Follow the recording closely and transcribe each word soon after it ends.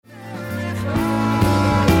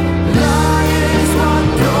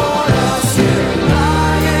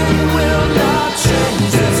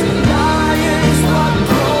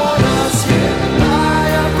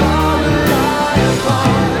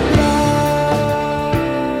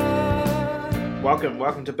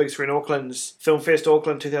Welcome to Big Screen Auckland's Film Fest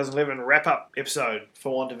Auckland 2011 wrap-up episode,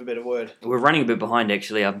 for want of a better word. We're running a bit behind,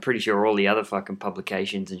 actually. I'm pretty sure all the other fucking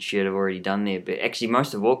publications and shit have already done there, but actually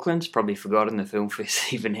most of Auckland's probably forgotten the Film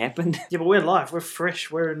Fest even happened. Yeah, but we're live, we're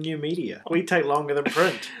fresh, we're in new media. We take longer than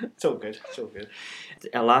print. It's all good.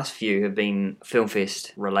 Our last few have been Film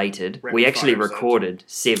Fest related. Rapid We actually fire episodes. recorded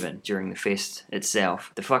 7 during the fest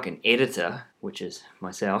itself. The fucking editor, which is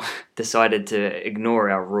myself, decided to ignore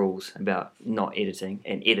our rules about not editing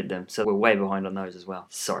and edit them, so we're way behind on those as well.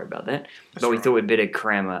 Sorry about that. But we right. thought we'd better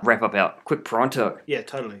wrap up our quick pronto. Yeah,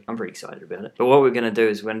 totally. I'm pretty excited about it. But what we're going to do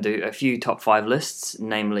is we're going to do a few top 5 lists,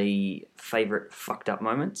 namely favourite fucked up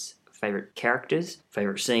moments, favourite characters,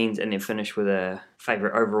 favourite scenes, and then finish with a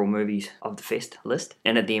favourite overall movies of the fest list.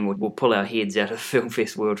 And at the end, we'll pull our heads out of the Film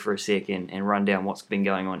Fest world for a second and run down what's been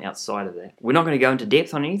going on outside of that. We're not going to go into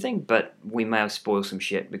depth on anything, but we may have spoiled some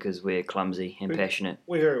shit because we're clumsy and passionate.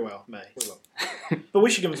 We very well may. We will. But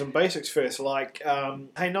we should give them some basics first, like,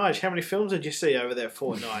 hey Nige, how many films did you see over that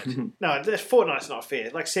fortnight? No, that fortnight's not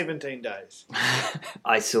fair, like 17 days.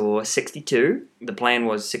 I saw 62. The plan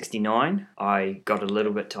was 69. I got a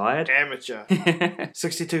little bit tired. Amateur.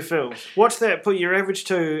 62 films. What's that put your average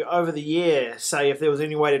to over the year, say, if there was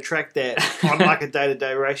any way to track that on like a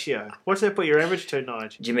day-to-day ratio? What's that put your average to,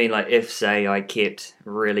 Nige? Do you mean like if, say, I kept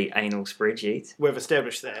really anal spreadsheets? We've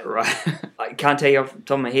established that. Right. I can't tell you off the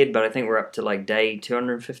top of my head, but I think we're up to like day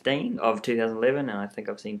 215 of 2011, and I think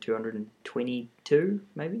I've seen 222,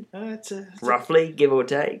 maybe? Roughly, give or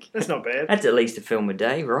take. That's not bad. That's at least a film a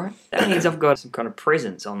day, right? That means I've got some kind of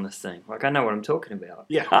presence on this thing. Like, I know what I'm talking about.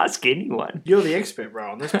 Yeah. Ask anyone. You're the expert,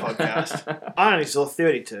 bro, on this podcast. I only saw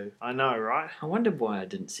 32. I know, right? I wonder why I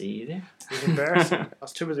didn't see you there. It was embarrassing. I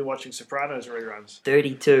was too busy watching Sopranos reruns.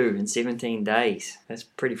 32 in 17 days. That's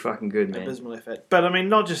pretty fucking good, man. Abysmal effort. But, I mean,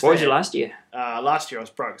 not just What was that. your last year? Last year I was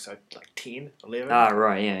broke, so like 10, 11. Ah,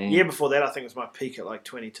 right, yeah. Year before that, I think was my peak at like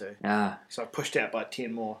 22. Ah, So I pushed out by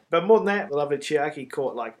 10 more. But more than that, the lovely Chiaki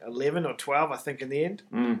caught like 11 or 12, I think, in the end.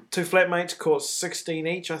 2 flatmates caught 16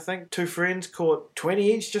 each, I think. 2 friends caught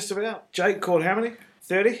 20 each, just about. Jake caught how many?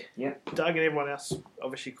 30? Yeah. Doug and everyone else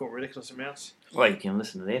obviously caught ridiculous amounts. well, you can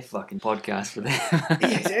listen to their fucking podcast for that.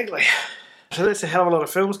 Yeah, exactly. So that's a hell of a lot of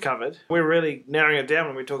films covered. We're really narrowing it down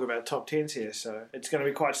when we talk about top 10s here, so it's going to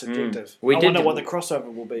be quite subjective. I wonder what the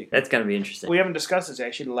crossover will be. That's going to be interesting. We haven't discussed this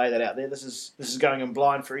actually, to lay that out there. This is going in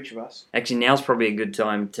blind for each of us. Actually, now's probably a good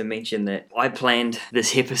time to mention that I planned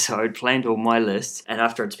this episode, planned all my lists, and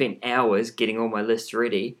after I'd spent hours getting all my lists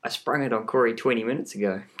ready, I sprung it on Corey 20 minutes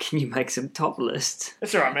ago. Can you make some top lists?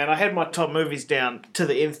 That's alright, man. I had my top movies down to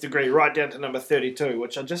the nth degree, right down to number 32,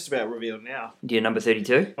 which I just about revealed now. Do you number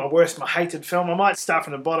 32? My hated film. I might start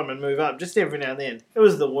from the bottom and move up, just every now and then. It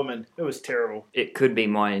was The Woman. It was terrible. It could be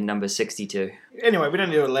my number 62. Anyway, we don't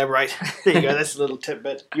need to elaborate. There you go, that's a little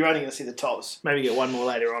tidbit. You're only going to see the tops. Maybe get one more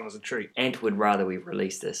later on as a treat. Ant would rather we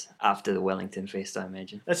release this after the Wellington Fest, I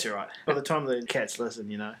imagine. That's alright. By the time the cats listen,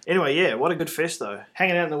 you know. Anyway, yeah, what a good fest though.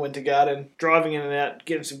 Hanging out in the Winter Garden, driving in and out,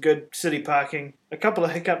 getting some good city parking. A couple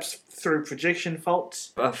of hiccups through projection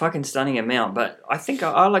faults. A fucking stunning amount, but I think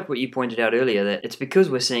I like what you pointed out earlier, that it's because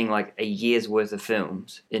we're seeing like a year's worth of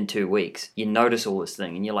films in 2 weeks. You notice all this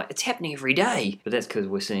thing and you're like, it's happening every day. But that's because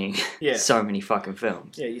we're seeing so many fucking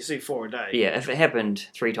films. Yeah, you see 4 a day. Yeah, if it happened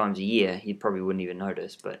 3 times a year, you probably wouldn't even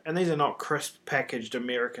notice. But And these are not crisp, packaged,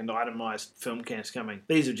 American, itemised film cans coming.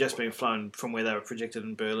 These have just been flown from where they were projected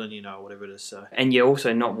in Berlin, you know, or whatever it is. So. And you're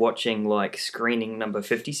also not watching like screening number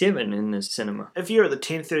 57 in the cinema. If you're at the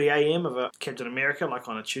 10:30am of a Captain America, like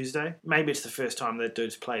on a Tuesday, maybe it's the first time that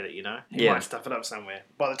dude's played it, you know? He might stuff it up somewhere.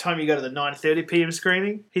 By the time you go to the 9:30pm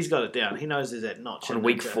screening, he's got it down. He knows there's that notch. On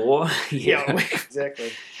week 4? Yeah, on week,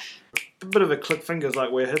 exactly. A bit of a click fingers like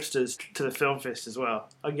we're hipsters to the film fest as well.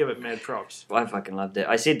 I give it mad props. I fucking loved it.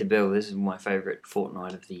 I said to Bill, this is my favourite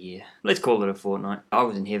fortnight of the year. Let's call it a fortnight. I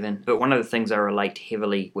was in heaven. But one of the things I relate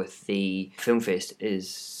heavily with the film fest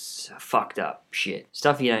is fucked up shit.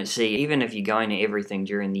 Stuff you don't see, even if you're going to everything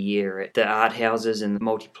during the year at the art houses and the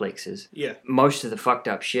multiplexes. Yeah. Most of the fucked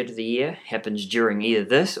up shit of the year happens during either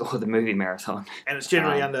this or the movie marathon. And it's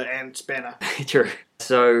generally under Ant's banner. True.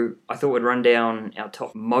 So I thought we'd run down our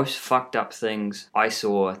top most fucked up things I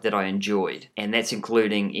saw that I enjoyed. And that's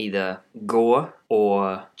including either gore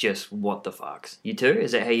or just what the fucks. You too?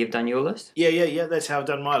 Is that how you've done your list? Yeah. That's how I've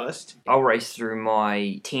done my list. I'll race through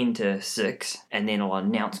my 10 to 6 and then I'll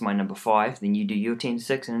announce my number 5. Then you do your 10 to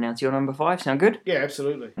 6 and announce your number 5. Sound good? Yeah,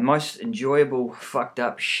 absolutely. The most enjoyable fucked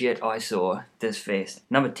up shit I saw this fest.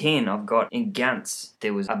 Number 10, I've got in Gantz.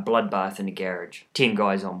 There was a bloodbath in a garage. 10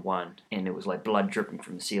 guys on one, and it was like blood dripping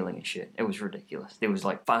from the ceiling and shit. It was ridiculous. There was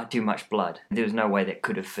like far too much blood. There was no way that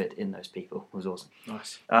could have fit in those people. It was awesome.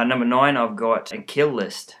 Nice. Number 9, I've got a kill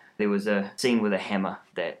list. There was a scene with a hammer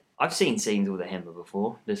that I've seen scenes with a hammer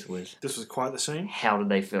before. This was quite the scene. How did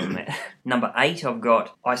they film that? Number 8, I've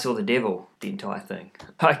got I Saw the Devil, the entire thing.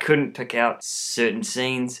 I couldn't pick out certain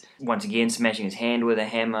scenes. Once again, smashing his hand with a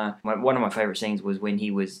hammer. One of my favourite scenes was when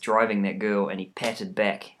he was driving that girl and he patted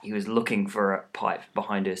back. He was looking for a pipe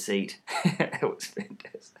behind her seat. It was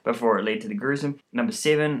fantastic. Before it led to the gruesome. Number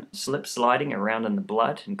 7, slip sliding around in the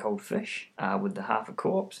blood in Cold Fish with the half a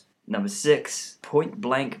corpse. Number 6, point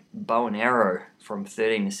blank bow and arrow from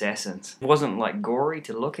 13 Assassins. It wasn't like gory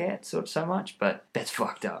to look at so much, but that's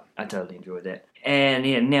fucked up. I totally enjoyed that. And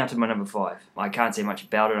yeah, now to my number 5. I can't say much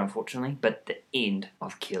about it, unfortunately, but the end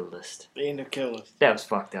of Kill List. The end of Kill List. That was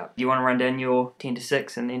fucked up. You want to run down your 10 to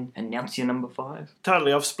 6 and then announce your number 5?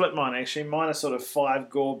 Totally, I've split mine actually. Mine are sort of 5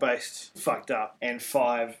 gore-based fucked up and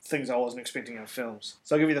 5 things I wasn't expecting in films.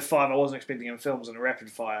 So I'll give you the 5 I wasn't expecting in films in a rapid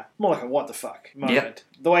fire. More like a what the fuck moment. Yep.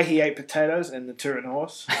 The way he ate potatoes in The Turin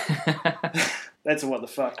Horse. That's a what the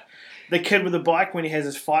fuck. The kid with the bike when he has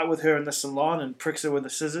his fight with her in the salon and pricks her with the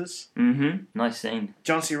scissors. Mm-hmm. Nice scene.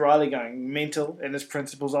 John C. Reilly going mental in his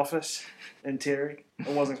principal's office in Terry. I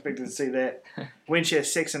wasn't expecting to see that. When she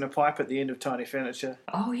has sex in a pipe at the end of Tiny Furniture.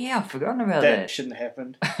 Oh yeah, I've forgotten about That that. shouldn't have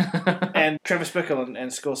happened. And Travis Bickle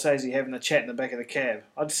and Scorsese having a chat in the back of the cab.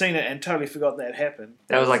 I'd seen it and totally forgot that happened.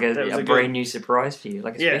 That was like a good- brand new surprise for you,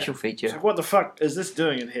 like a special So feature. what the fuck is this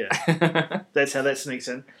doing in here? That's how that sneaks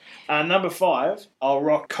in. Number 5, I'll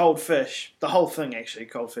rock Cold Fish. The whole thing, actually,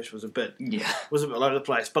 Cold Fish was a bit all over the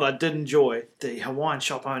place. But I did enjoy the Hawaiian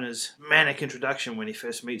shop owner's manic introduction when he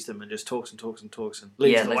first meets them and just talks and talks and talks and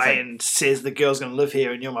leads the way and says the girl's going to live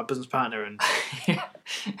here and you're my business partner. And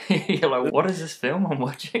You're like, what is this film I'm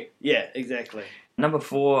watching? yeah, exactly. Number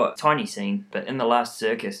 4, tiny scene, but in the last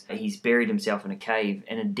circus, he's buried himself in a cave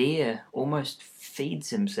and a deer almost feeds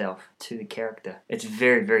himself to the character. It's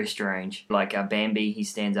very, very strange. Like Bambi, he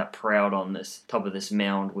stands up proud on this top of this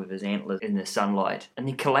mound with his antlers in the sunlight and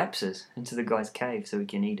he collapses into the guy's cave so he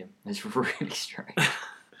can eat him. It's really strange.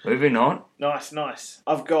 Moving on. Nice.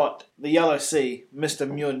 I've got the Yellow Sea, Mr.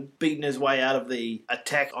 Myun, beating his way out of the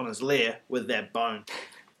attack on his lair with that bone.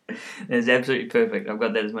 That's absolutely perfect. I've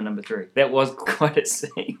got that as my number 3. That was quite a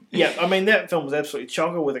scene. Yeah, I mean, that film was absolutely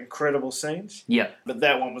chocker with incredible scenes. Yeah. But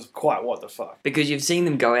that one was quite what the fuck. Because you've seen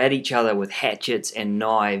them go at each other with hatchets and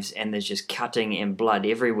knives and there's just cutting and blood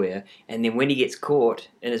everywhere. And then when he gets caught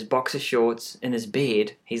in his boxer shorts in his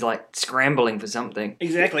bed, he's like scrambling for something.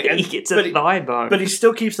 Exactly. And he gets a thigh bone. But he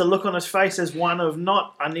still keeps the look on his face as one of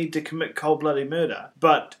not, I need to commit cold-blooded murder,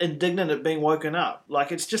 but indignant at being woken up.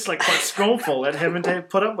 Like, it's just like quite scornful at having to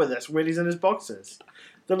put up with this when he's in his boxers.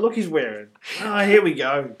 The look he's wearing. Oh, here we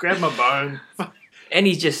go. Grab my bone. And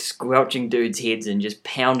he's just squelching dudes' heads and just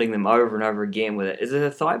pounding them over and over again with it. Is it a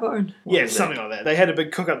thigh bone? Yeah, something like that. They had a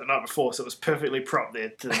big cook-up the night before, so it was perfectly propped there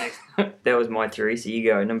to the next. That was my 3, so you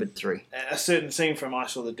go, number 3. A certain scene from I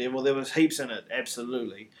Saw the Devil, there was heaps in it,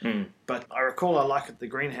 absolutely. But I recall I liked the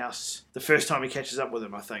greenhouse the first time he catches up with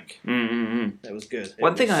him, I think. That was good.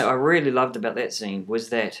 One thing I really loved about that scene was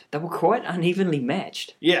that they were quite unevenly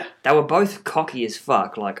matched. Yeah. They were both cocky as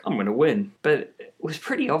fuck, like, I'm going to win. But it was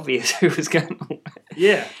pretty obvious who was going to win.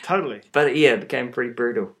 Yeah, totally. But yeah, it became pretty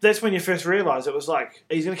brutal. That's when you first realise it was like,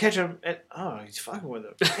 he's going to catch him, and he's fucking with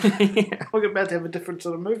him. Yeah. We're about to have a different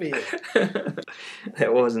sort of movie here.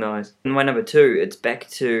 That was nice. And my number 2, it's back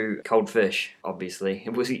to Cold Fish, obviously.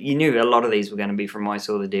 It was, you knew a lot of these were going to be from I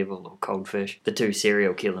Saw the Devil or Cold Fish, the 2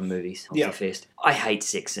 serial killer movies of the fest. I hate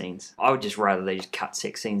sex scenes. I would just rather they just cut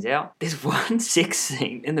sex scenes out. There's one sex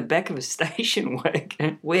scene in the back of a station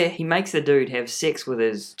wagon where he makes the dude have sex with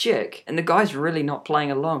his chick, and the guy's really not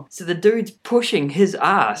playing along. So the dude's pushing his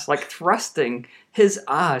ass, like thrusting his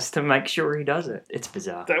ass to make sure he does it. It's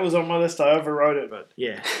bizarre. That was on my list. I overrode it, but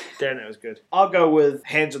yeah, damn, that was good. I'll go with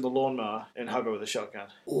Hands on the Lawnmower and Hobo with a Shotgun.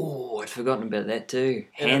 Oh, I'd forgotten about that too.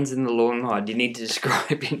 Hands in the lawnmower. Do you need to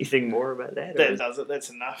describe anything more about that? That does it. That's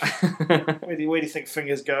enough. Where do you think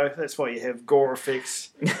fingers go? That's why you have gore effects.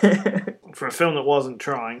 For a film that wasn't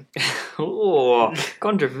trying. Oh,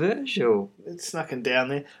 controversial. It snuck in down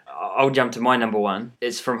there. I'll jump to my number 1.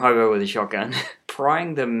 It's from Hobo with a Shotgun.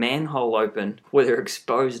 Prying the manhole open with her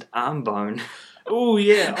exposed arm bone. Oh,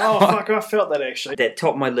 yeah. Oh, fuck, I felt that actually. That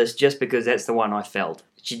topped my list just because that's the one I felt.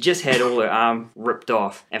 She just had all her arm ripped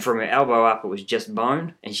off, and from her elbow up it was just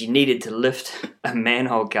bone, and she needed to lift a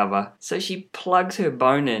manhole cover. So she plugs her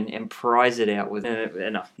bone in and pries it out with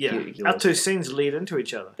enough. Yeah. Our two scenes lead into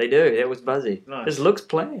each other. They do. That was buzzy. Nice. This looks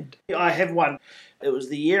planned. I have one. It was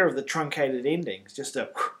the year of the truncated endings. Just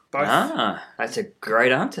both. That's a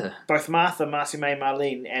great answer. Both Martha, Marcy May,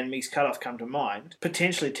 Marlene, and Meeks Cutoff come to mind.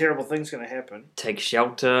 Potentially terrible things going to happen. Take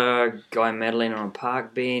Shelter, Guy and Madeline on a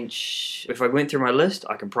park bench. If I went through my list,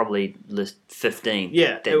 I can probably list 15.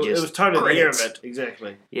 Yeah, it was totally the year of it.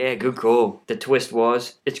 Exactly. Yeah, good call. The twist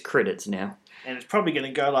was, it's credits now. And it's probably going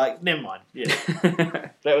to go like, never mind. Yeah.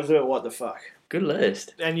 That was about what the fuck. Good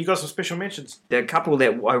list. And you got some special mentions. There are a couple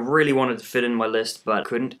that I really wanted to fit in my list, but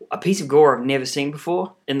couldn't. A piece of gore I've never seen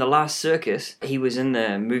before. In The Last Circus, he was in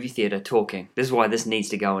the movie theatre talking. This is why this needs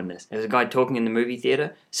to go in this. There's a guy talking in the movie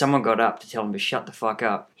theatre. Someone got up to tell him to shut the fuck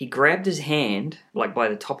up. He grabbed his hand, like by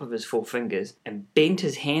the top of his 4 fingers, and bent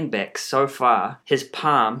his hand back so far, his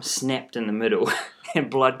palm snapped in the middle. And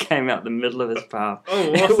blood came out the middle of his palm.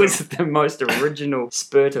 Oh, awesome. It was the most original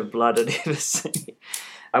spurt of blood I'd ever seen.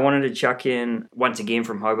 I wanted to chuck in, once again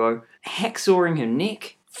from Hobo, hacksawing her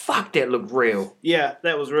neck. Fuck, that looked real. Yeah,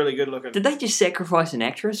 that was really good looking. Did they just sacrifice an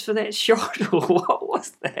actress for that shot, or what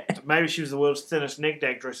was that? Maybe she was the world's thinnest necked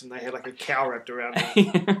actress and they had like a cow wrapped around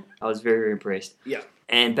her. I was very, very impressed. Yeah.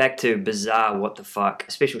 And back to Bizarre What the Fuck.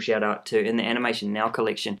 A special shout out to, in the Animation Now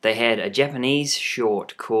collection, they had a Japanese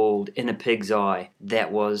short called In a Pig's Eye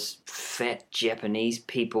that was fat Japanese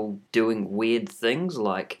people doing weird things,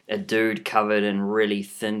 like a dude covered in really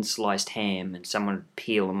thin sliced ham and someone would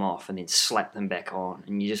peel them off and then slap them back on.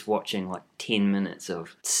 And you're just watching like 10 minutes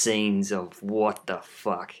of scenes of what the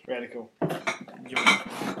fuck. Radical.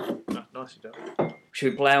 Nicely done.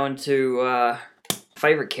 Should we plow into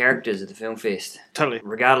favourite characters at the film fest? Totally.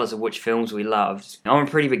 Regardless of which films we loved. I'm a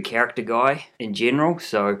pretty big character guy in general,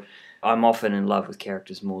 so I'm often in love with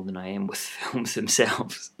characters more than I am with films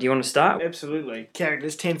themselves. Do you want to start? Absolutely.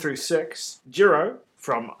 Characters 10 through 6. Jiro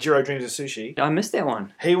from Jiro Dreams of Sushi. I missed that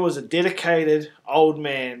one. He was a dedicated old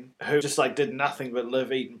man who just like did nothing but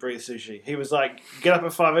live, eat and breathe sushi. He was like, get up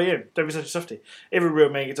at 5 a.m. Don't be such a softie. Every real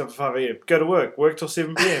man gets up at 5 a.m. Go to work till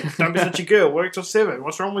 7 p.m. Don't be such a girl, work till 7.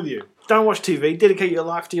 What's wrong with you? Don't watch TV, dedicate your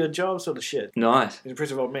life to your job, sort of shit. Nice. He's an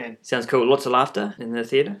impressive old man. Sounds cool. Lots of laughter in the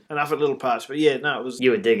theatre. Enough at little parts, but yeah, no, it was...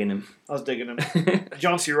 You were digging him. I was digging him.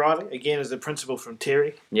 John C. Reilly, again, is the principal from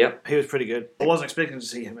Terry. Yep. He was pretty good. I wasn't expecting to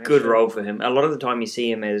see him. Good role for him. A lot of the time you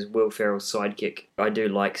see him as Will Ferrell's sidekick. I do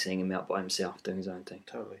like seeing him out by himself doing his own thing.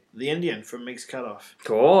 Totally. The Indian from Meeks Cutoff.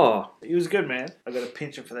 Oh. He was a good man. I got a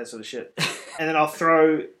penchant for that sort of shit. And then I'll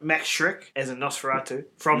throw Max Schreck as a Nosferatu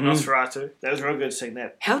from Nosferatu. That was real good seeing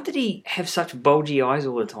that. How did he have such bulgy eyes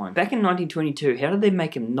all the time? Back in 1922, how did they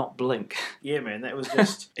make him not blink? Yeah, man, that was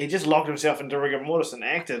just... he just locked himself into rigor mortis and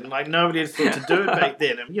acted. And, like, nobody had thought to do it back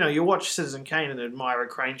then. And, you know, you watch Citizen Kane and admire a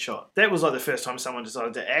crane shot. That was, like, the first time someone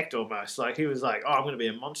decided to act almost. Like, he was like, oh, I'm going to be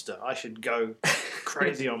a monster. I should go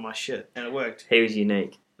crazy on my shit. And it worked. He was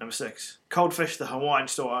unique. Number 6. Coldfish, the Hawaiian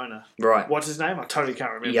store owner. Right. What's his name? I totally can't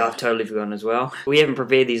remember. Yeah, I've totally forgotten as well. We haven't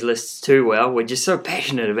prepared these lists too well. We're just so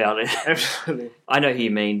passionate about it. Absolutely. I know who you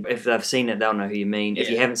mean. If they've seen it, they'll know who you mean. If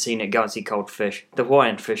you haven't seen it, go and see Coldfish, the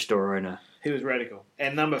Hawaiian fish store owner. He was radical.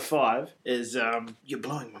 And number 5 is You're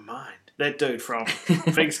Blowing My Mind. That dude from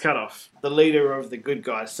Meeks Cutoff. The leader of the good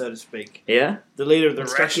guys, so to speak. Yeah? The leader of the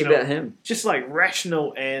What's struck you rational... about him? Just like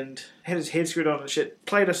rational and had his head screwed on and shit.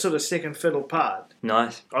 Played a sort of second fiddle part.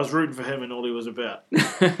 Nice. I was rooting for him and all he was about.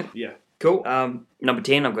 Yeah. Cool. Number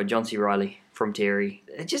 10, I've got John C. Reilly from Terry.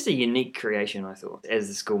 It's just a unique creation, I thought. As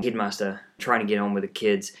the school headmaster, trying to get on with the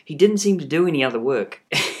kids. He didn't seem to do any other work.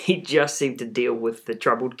 He just seemed to deal with the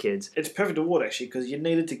troubled kids. It's perfect award, actually, because you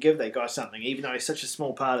needed to give that guy something, even though he's such a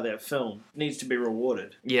small part of that film. Needs to be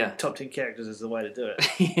rewarded. Yeah. Top 10 characters is the way to do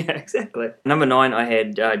it. Yeah, exactly. Number 9, I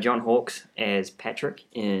had John Hawkes as Patrick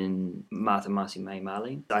in Martha, Marcy May,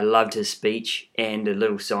 Marlene. I loved his speech and the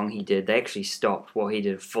little song he did. They actually stopped while he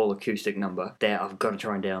did a full acoustic number that I've got to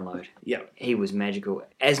try and download. Yeah. He was magical.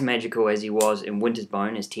 As magical as he was in Winter's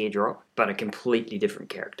Bone as Teardrop, but a completely different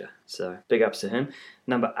character. So, big ups to him.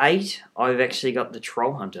 Number 8, I've actually got the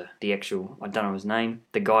Troll Hunter. The actual, I don't know his name,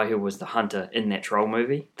 the guy who was the hunter in that Troll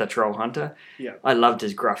movie, the Troll Hunter. Yeah. I loved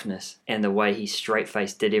his gruffness and the way he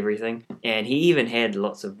straight-faced did everything. And he even had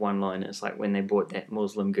lots of one-liners, like when they brought that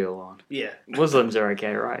Muslim girl on. Yeah. Muslims are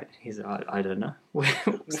okay, right? He's like, I don't know. We'll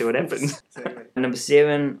see what happens. Exactly. Number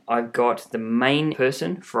 7, I've got the main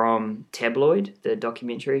person from Tabloid, the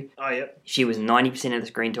documentary. Oh, yeah. She was 90% of the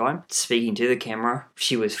screen time. speaking to the camera.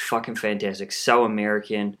 She was fucking fantastic. So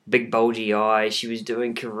American. Big bulgy eyes. She was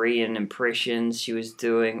doing Korean impressions. She was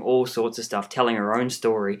doing all sorts of stuff, telling her own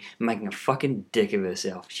story, making a fucking dick of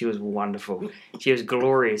herself. She was wonderful. She was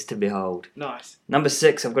glorious to behold. Nice. Number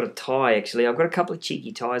 6, I've got a tie, actually. I've got a couple of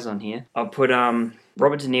cheeky ties on here. I'll put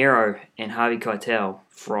Robert De Niro and Harvey Keitel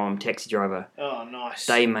from Taxi Driver. Oh, nice.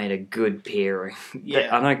 They made a good pairing.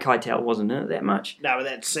 Yeah. I know Keitel wasn't in it that much. No, but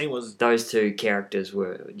that scene was... Those two characters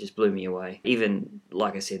just blew me away. Even,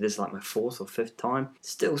 like I said, this is like my 4th or 5th time.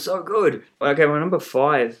 Still so good. Okay, well, number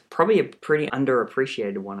 5, probably a pretty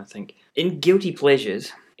underappreciated one, I think. In Guilty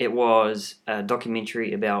Pleasures, it was a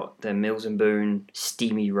documentary about the Mills and Boon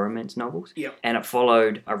steamy romance novels. Yep. And it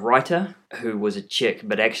followed a writer who was a chick,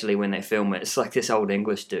 but actually when they film it, it's like this old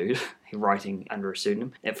English dude writing under a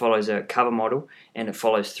pseudonym. It follows a cover model, and it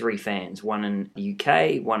follows 3 fans, one in the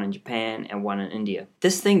UK, one in Japan, and one in India.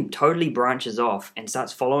 This thing totally branches off and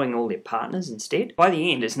starts following all their partners instead. By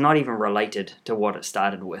the end, it's not even related to what it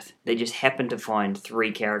started with. They just happened to find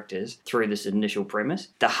 3 characters through this initial premise.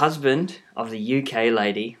 The husband of the UK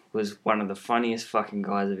lady was one of the funniest fucking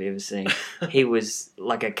guys I've ever seen. He was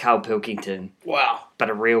like a Carl Pilkington. Wow. But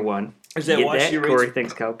a real one. Is that why she reads... Corey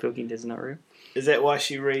thinks Carl Pilkington's not real. Is that why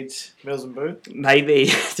she reads Mills and Boon? Maybe,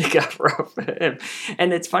 to cover up for him.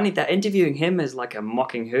 And it's funny, they're interviewing him as like a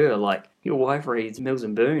mocking her, like, your wife reads Mills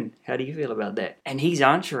and Boon. How do you feel about that? And he's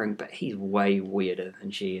answering, but he's way weirder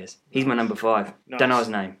than she is. He's my number 5. Nice. Don't know his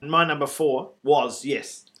name. My number 4 was,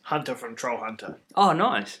 yes, Hunter from Troll Hunter. Oh,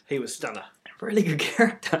 nice. He was stunner. Really good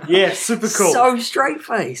character. Yeah, super cool. So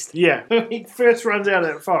straight-faced. Yeah. He first runs out of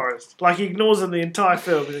that forest. Like, he ignores him the entire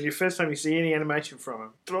film, and then the first time you see any animation from him.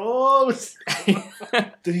 Trolls!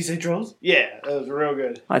 Did he say trolls? Yeah, that was real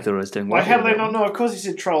good. I thought I was doing Why, well. how do they not know? Of course he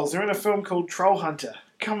said trolls. They're in a film called Troll Hunter.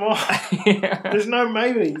 Come on. Yeah. There's no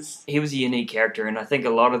maybes. He was a unique character, and I think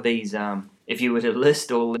a lot of these, if you were to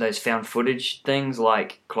list all those found footage things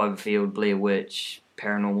like Cloverfield, Blair Witch,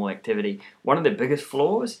 Paranormal Activity, one of the biggest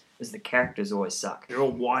flaws is the characters always suck. They're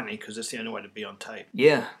all whiny because it's the only way to be on tape.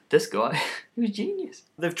 Yeah, this guy, he was genius.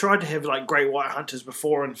 They've tried to have like great white hunters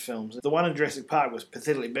before in films. The one in Jurassic Park was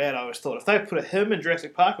pathetically bad, I always thought. If they put him in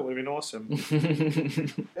Jurassic Park, it would have been awesome.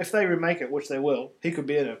 If they remake it, which they will, he could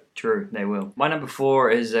be in it. True, they will. My number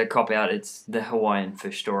 4 is a cop-out. It's the Hawaiian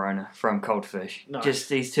fish store owner from Cold Fish. Nice.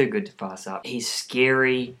 He's too good to pass up. He's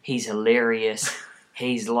scary, he's hilarious,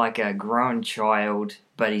 he's like a grown child,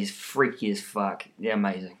 but he's freaky as fuck. Yeah,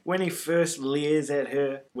 amazing. When he first leers at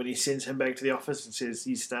her, when he sends him back to the office and says,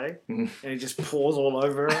 "You stay," and he just paws all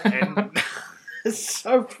over her, and it's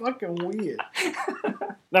so fucking weird.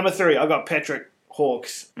 Number 3, I got Patrick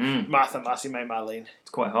Hawkes, Martha Marcy May Marlene.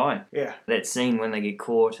 It's quite high. Yeah. That scene when they get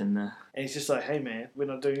caught and the... And he's just like, "Hey man, we're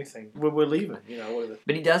not doing anything. We're leaving," you know, whatever.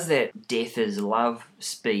 But he does that death is love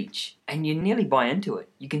speech, and you nearly buy into it.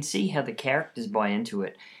 You can see how the characters buy into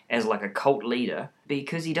it as like a cult leader,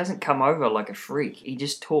 because he doesn't come over like a freak. He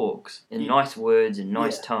just talks in nice words and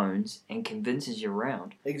nice tones and convinces you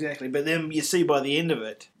around. Exactly. But then you see by the end of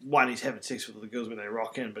it, 1, he's having sex with the girls when they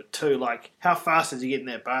rock in, but 2, like, how fast does he get in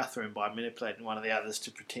that bathroom by manipulating one of the others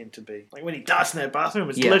to pretend to be? Like, when he does in that bathroom,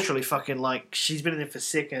 it's literally fucking like, she's been in there for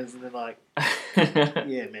seconds, and then like,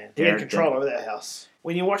 yeah, man. He had control over that house.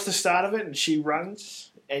 When you watch the start of it and she runs,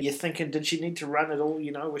 and you're thinking, did she need to run at all?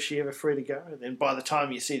 You know, was she ever free to go? And then by the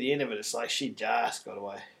time you see the end of it, it's like she just got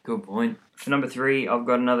away. Good point. For number 3, I've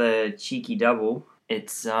got another cheeky double.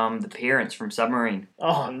 It's the parents from Submarine.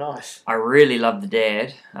 Oh, nice. I really love the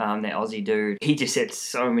dad, that Aussie dude. He just had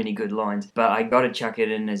so many good lines. But I got to chuck it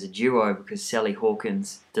in as a duo because Sally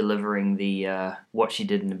Hawkins delivering the what she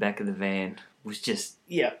did in the back of the van was just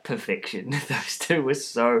perfection. Those two were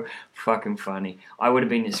so fucking funny. I would have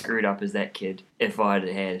been as screwed up as that kid if I'd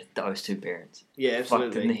had those two parents. Yeah, absolutely.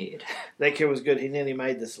 Fucked in the head. That kid was good. He nearly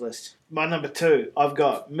made this list. My number 2, I've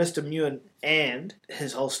got Mr. Mewen and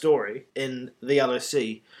his whole story in the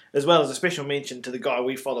LOC, as well as a special mention to the guy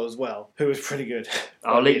we follow as well, who was pretty good.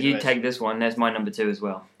 I'll let you take this one. That's my number 2 as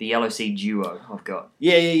well. The LOC duo I've got.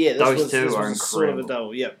 Yeah. Those two are incredible. Sort of a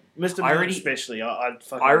double, yeah. Mr. Mewen especially. I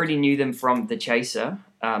already knew them from The Chaser.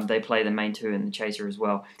 They play the main 2 in The Chaser as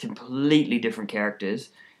well. Completely different characters.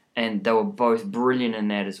 And they were both brilliant in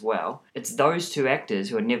that as well. It's those 2 actors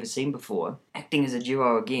who I'd never seen before, acting as a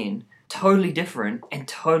duo again, totally different and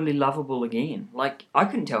totally lovable again. Like, I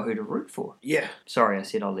couldn't tell who to root for. Yeah. Sorry, I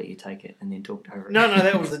said I'll let you take it and then talked over it. No,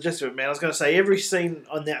 that was the gist of it, man. I was going to say, every scene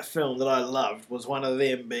on that film that I loved was one of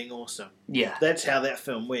them being awesome. Yeah. That's how that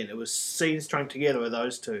film went. It was scenes strung together with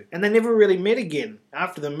those 2. And they never really met again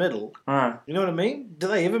after the middle. You know what I mean? Do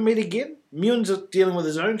they ever meet again? Myun's dealing with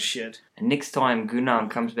his own shit. And next time Gunam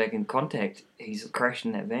comes back in contact, he's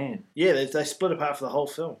crashing that van. Yeah, they split apart for the whole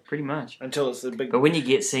film. Pretty much. Until it's the big... But when you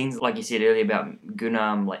get scenes, like you said earlier, about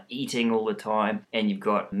Gunam like eating all the time, and you've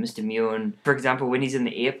got Mr. Myun, for example, when he's in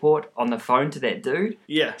the airport on the phone to that dude,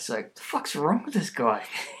 yeah, it's like, the fuck's wrong with this guy?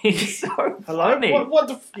 He's so Hello? funny. What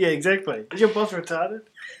the... Yeah, exactly. Is your boss retarded?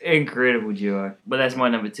 Incredible duo. But that's my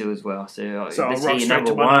number 2 as well. So I'll let's rock see your straight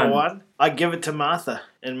number to my number 1. 1. I give it to Martha.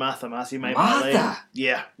 And Martha made my lead. Martha?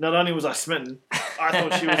 Yeah. Not only was I smitten, I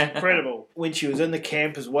thought she was incredible. When she was in the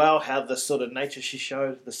camp as well, how the sort of nature she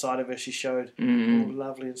showed, the side of her she showed, all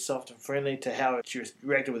lovely and soft and friendly, to how she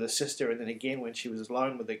reacted with her sister, and then again when she was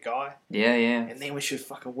alone with the guy. Yeah, yeah. And then when she was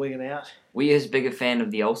fucking wigging out. Were you as big a fan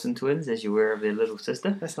of the Olsen twins as you were of their little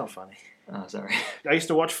sister? That's not funny. Oh, sorry. I used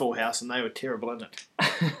to watch Full House and they were terrible in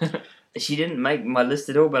it. She didn't make my list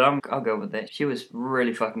at all, but I'll go with that. She was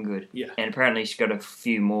really fucking good. Yeah. And apparently she's got a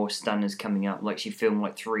few more stunners coming up. Like, she filmed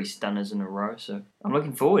like 3 stunners in a row. So I'm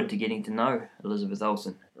looking forward to getting to know Elizabeth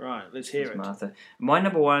Olsen. Right, let's hear it. Martha. My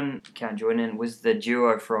number 1, can't join in, was the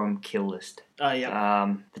duo from Kill List. Oh,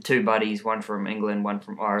 yeah. The 2 buddies, one from England, one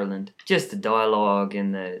from Ireland. Just the dialogue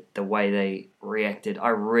and the way they reacted. I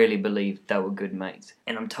really believe they were good mates.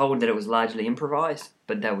 And I'm told that it was largely improvised,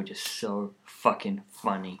 but they were just so fucking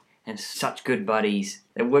funny. And such good buddies.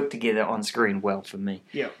 They work together on screen well for me.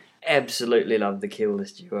 Yeah. Absolutely love the Kill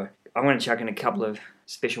List duo. I'm going to chuck in a couple of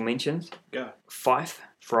special mentions. Go. Fife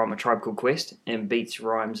from A Tribe Called Quest and Beats,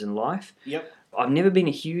 Rhymes and Life. Yep. I've never been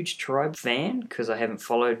a huge Tribe fan because I haven't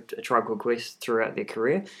followed A Tribe Called Quest throughout their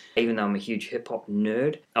career, even though I'm a huge hip-hop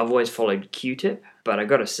nerd. I've always followed Q-Tip, but I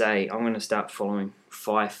got to say, I'm going to start following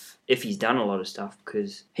Fife if he's done a lot of stuff,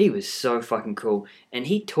 because he was so fucking cool. And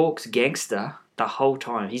he talks gangster the whole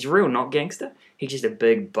time. He's real not gangster. He's just a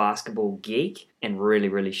big basketball geek and really,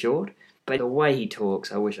 really short. But the way he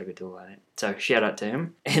talks, I wish I could talk like that. So shout out to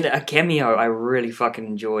him. And a cameo I really fucking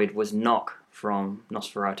enjoyed was Knock from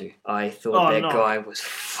Nosferatu. I thought that guy was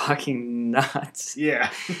fucking nuts. Yeah.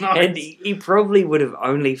 Nice. And he probably would have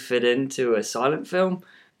only fit into a silent film.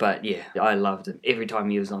 But yeah, I loved him every time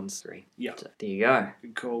he was on screen. Yeah. So there you go.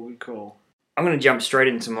 Good call, good call. I'm going to jump straight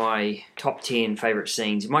into my top 10 favourite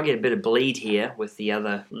scenes. You might get a bit of bleed here with the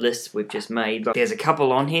other lists we've just made, but there's a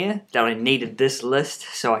couple on here that I needed this list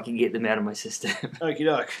so I can get them out of my system. Okie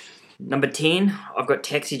doke. Number 10, I've got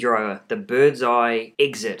Taxi Driver, the bird's eye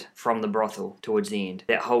exit from the brothel towards the end.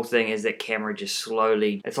 That whole thing is that camera just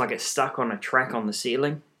slowly, it's like it's stuck on a track on the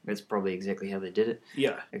ceiling. That's probably exactly how they did it.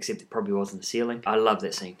 Yeah. Except it probably wasn't the ceiling. I love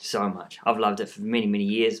that scene so much. I've loved it for many, many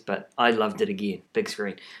years, but I loved it again. Big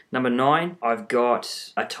screen. Number 9, I've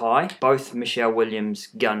got A Tie. Both Michelle Williams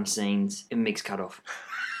gun scenes in Meek's Cut Off.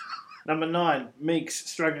 Number 9, Meeks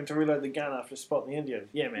struggling to reload the gun after spotting the Indian.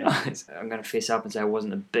 Yeah, man. I'm going to fess up and say I wasn't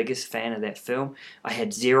the biggest fan of that film. I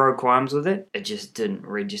had zero qualms with it. It just didn't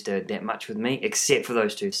register that much with me, except for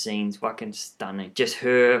those 2 scenes. Fucking stunning. Just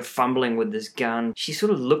her fumbling with this gun. She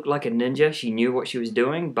sort of looked like a ninja. She knew what she was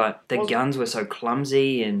doing, but the guns were so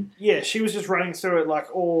clumsy and... Yeah, she was just running through it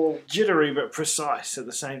like all jittery but precise at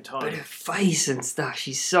the same time. But her face and stuff,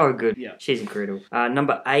 she's so good. Yeah. She's incredible.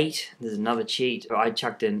 Number 8, there's another cheat. I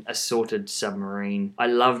chucked in Assorted Submarine. I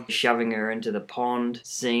loved shoving her into the pond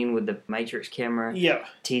scene with the Matrix camera. Yeah.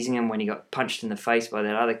 Teasing him when he got punched in the face by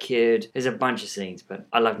that other kid. There's a bunch of scenes, but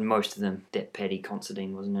I loved most of them. That Paddy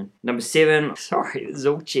Considine wasn't in. Number 7, sorry, this is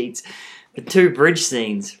all cheats. The 2 bridge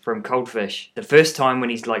scenes from Coldfish. The first time when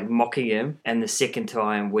he's like mocking him, and the second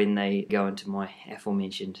time when they go into my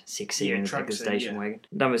aforementioned sex scene in the back of the station wagon.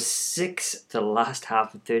 Number 6, the last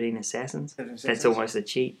half of 13 Assassins. That's almost a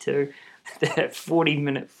cheat too. That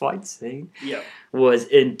 40-minute fight scene was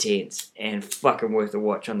intense and fucking worth a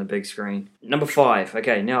watch on the big screen. Number 5,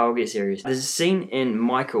 okay, now I'll get serious. There's a scene in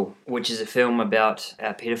Michael, which is a film about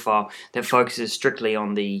a pedophile that focuses strictly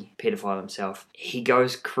on the pedophile himself. He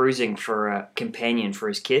goes cruising for a companion for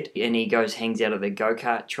his kid, and he hangs out at the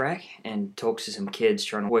go-kart track and talks to some kids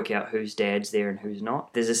trying to work out whose dad's there and who's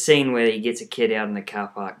not. There's a scene where he gets a kid out in the car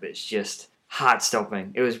park that's just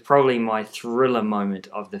heart-stopping. It was probably my thriller moment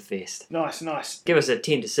of the fest. Nice, nice. Give us a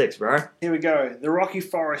 10 to 6, bro. Here we go. The Rocky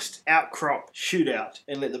Forest outcrop shootout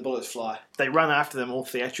and let the bullets fly. They run after them all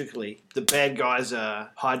theatrically. The bad guys are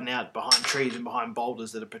hiding out behind trees and behind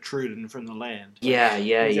boulders that are protruding from the land. Yeah.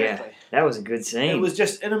 Exactly. That was a good scene. It was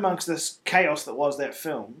just in amongst this chaos that was that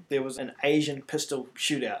film. There was an Asian pistol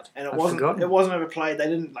shootout, and it wasn't overplayed. They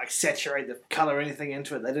didn't like saturate the color or anything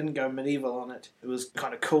into it. They didn't go medieval on it. It was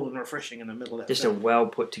kind of cool and refreshing in a middle of that Just film. a well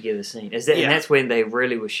put together scene. Is that, Yeah. And that's when they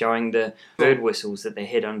really were showing the bird whistles that they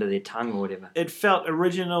had under their tongue or whatever. It felt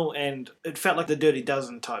original and it felt like the Dirty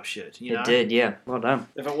Dozen type shit, you know? It did, yeah. Well done.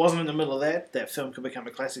 If it wasn't in the middle of that film could become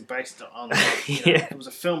a classic based on Yeah. It was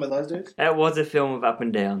a film with those dudes. That was a film of up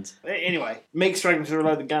and downs. Anyway, Meek struggling to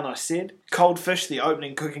reload the gun, I said. Cold Fish, the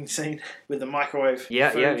opening cooking scene with the microwave Yeah,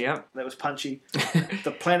 food. yeah. That was punchy.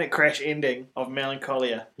 The planet crash ending of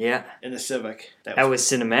Melancholia Yeah. in the Civic. That was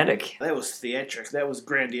cinematic. That was theatric. That was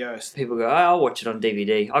grandiose. People go, oh, I'll watch it on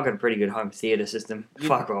DVD. I've got a pretty good home theatre system.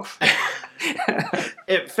 Fuck off.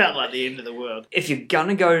 It felt like the end of the world. If you're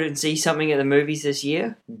gonna go and see something at the movies this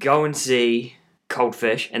year, go and see Cold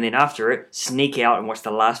Fish, and then after it, sneak out and watch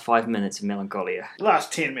the last 5 minutes of Melancholia.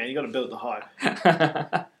 Last 10, man, you got to build the hype.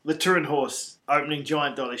 The Turin horse, opening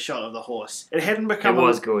giant dolly shot of the horse. It hadn't become. It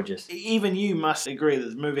was gorgeous. Even you must agree that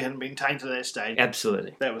the movie hadn't been tamed to that stage.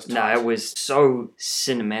 Absolutely. That was No, tight. it was so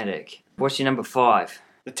cinematic. What's your number 5?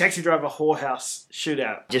 The Taxi Driver whorehouse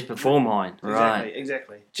shootout. Just before mine. Right.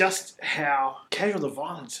 Exactly. Just how casual the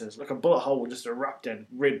violence is. Like a bullet hole will just erupt and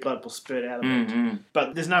red blood will spurt out of it. Mm-hmm.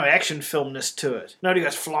 But there's no action filmness to it. Nobody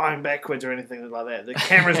goes flying backwards or anything like that. The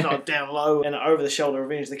camera's not down low and over the shoulder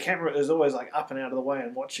revenge. The camera is always like up and out of the way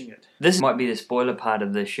and watching it. This might be the spoiler part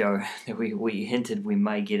of the show that we hinted we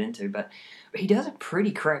may get into, but he does a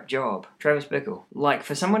pretty crap job, Travis Bickle. Like,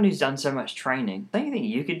 for someone who's done so much training, don't you think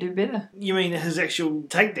you could do better? You mean his actual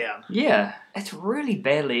takedown? Yeah, it's really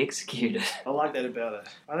badly executed. I like that about it.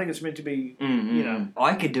 I think it's meant to be, Mm-hmm. you know,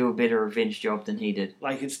 I could do a better revenge job than he did.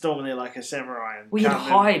 like he'd storm in there like a samurai. And We could come in.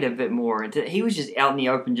 hide a bit more. He was just out in the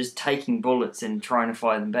open, just taking bullets and trying to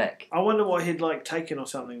fire them back. I wonder what he'd like taken or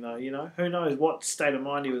something though, you know? Who knows what state of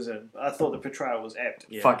mind he was in. I thought the portrayal was apt.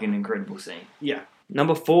 Yeah. Fucking incredible scene. Yeah.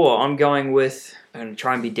 Number 4, I'm going with, I'm going to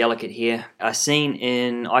try and be delicate here, a scene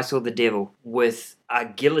in I Saw the Devil with a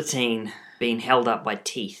guillotine being held up by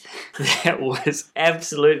teeth. That was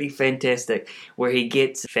absolutely fantastic, where he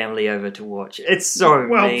gets family over to watch. It's so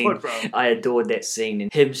Well mean. put, bro. I adored that scene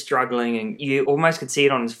and him struggling, and you almost could see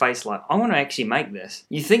it on his face like, I want to actually make this.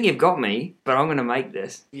 You think you've got me, but I'm going to make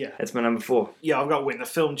this. Yeah. That's my number 4. Yeah, I've got when the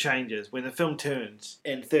film changes, when the film turns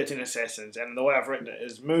in 13 Assassins, and the way I've written it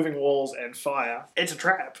is moving walls and fire. It's a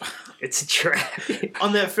trap. It's a trap.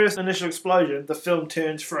 On that first initial explosion, the film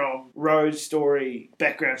turns from road story,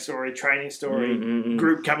 background story, training story,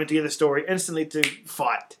 group coming together story, instantly to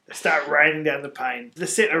fight. Start raining down the pain. The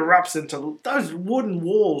set erupts into those wooden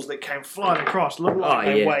walls that came flying across. Look like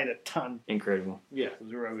they weighed a ton. Incredible. Yeah, it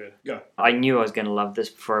was real good. Go. I knew I was going to love this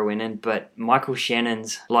before I went in, but Michael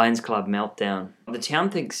Shannon's Lions Club meltdown. The town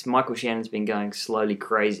thinks Michael Shannon's been going slowly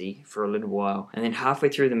crazy for a little while, and then halfway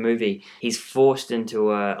through the movie, he's forced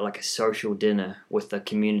into a social dinner with the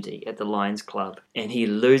community at the Lions Club, and he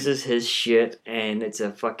loses his shit, and it's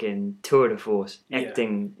a fucking tour de force,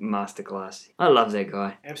 acting masterclass. I love that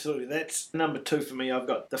guy. Absolutely. That's number 2 for me. I've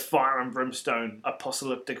got the fire and brimstone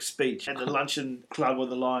apocalyptic speech at the luncheon club with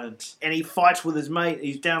the Lions. And he fights with his mate.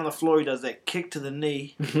 He's down on the floor. He does that kick to the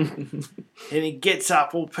knee. And he gets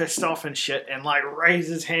up all pissed off and shit and like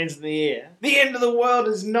raises his hands in the air. The end of the world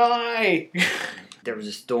is nigh. There was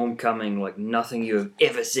a storm coming like nothing you have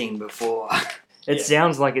ever seen before. It Yeah.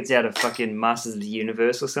 sounds like it's out of fucking Masters of the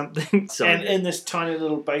Universe or something. So And in this tiny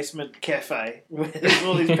little basement cafe with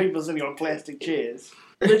all these people sitting on plastic chairs.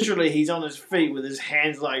 Literally, he's on his feet with his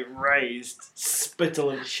hands like raised,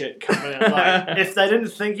 spittle and shit coming out. Like, if they didn't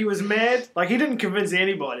think he was mad, like he didn't convince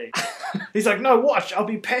anybody. He's like, no, watch, I'll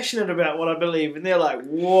be passionate about what I believe. And they're like,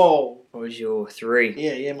 whoa. what was your 3?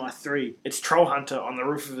 Yeah, my 3. It's Troll Hunter on the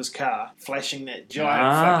roof of his car, flashing that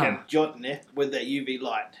giant fucking jotnet with that UV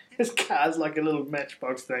light. His car's like a little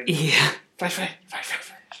matchbox thing. Yeah. Flash, flash, flash, flash,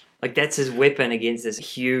 flash. Like, that's his weapon against this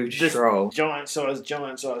huge This troll. Giant size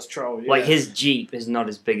troll. Yeah. Like, his Jeep is not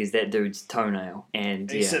as big as that dude's toenail.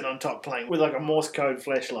 And, He's sitting on top playing with like a Morse code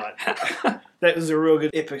flashlight. That was a real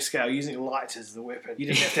good epic scale, using light as the weapon. You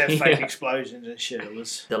didn't have to have fake Yeah. explosions and shit. It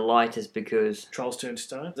was The light is because... trolls turned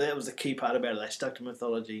stone. That was the key part about it. They stuck to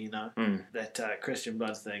mythology, you know. Mm. That Christian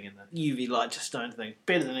Blood thing and the UV light to stone thing.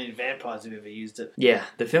 Better than any vampires have ever used it. Yeah,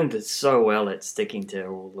 the film did so well at sticking to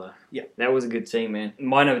all the... Yeah. That was a good scene, man.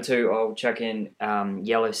 My number 2, I'll chuck in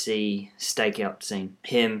Yellow Sea stakeout scene.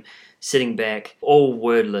 Him sitting back, all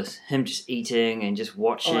wordless. Him just eating and just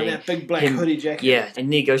watching. Oh, that big black him- hoodie jacket. Yeah, and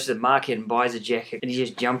then he goes to the market and buys a jacket, and he's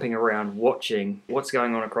just jumping around watching what's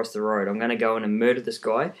going on across the road. I'm going to go in and murder this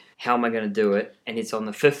guy. How am I going to do it? And it's on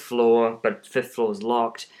the 5th floor, but 5th floor is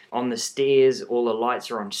locked. On the stairs, all the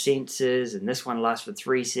lights are on sensors, and this one lasts for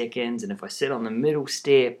 3 seconds, and if I sit on the middle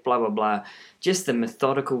step, blah, blah, blah. Just the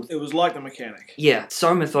methodical... It was like The Mechanic. Yeah,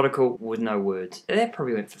 so methodical with no words. That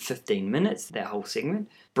probably went for 15 minutes, that whole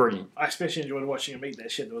segment. Brilliant. I especially enjoyed watching him eat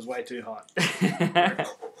that shit that was way too hot.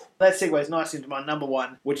 That segues nicely into my number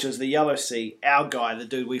one, which is the Yellow Sea. Our guy, the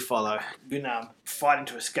dude we follow, Gunam, fighting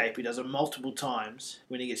to escape. He does it multiple times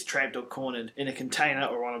when he gets trapped or cornered in a container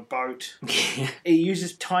or on a boat. He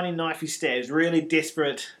uses tiny knife he stabs, really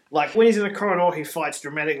desperate. Like, when he's in a corridor, he fights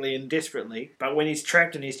dramatically and desperately. But when he's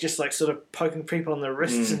trapped and he's just, like, sort of poking people on the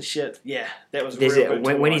wrists and shit, yeah, that was real good to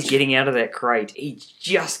when watch. he's getting out of that crate, he's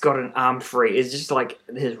just got an arm free. It's just like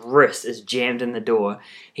his wrist is jammed in the door.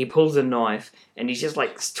 He pulls a knife and he's just,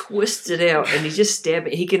 like, twists it out and he's just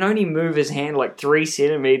stabbing. He can only move his hand, like, 3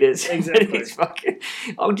 centimeters. Exactly. He's fucking...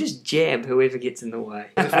 I'll just jab whoever gets in the way.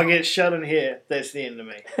 If I get shot in here, that's the end of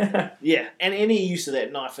me. Yeah, and any use of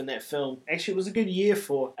that knife in that film, actually, it was a good year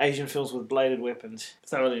for Asian films with bladed weapons.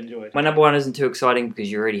 Thoroughly enjoyed. My number one isn't too exciting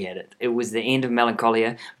because you already had it. It was the end of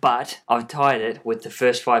Melancholia, but I've tied it with the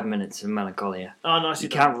first 5 minutes of Melancholia. Oh, nice. You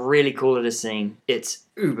can't really call it a scene. It's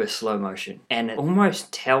uber slow motion. And it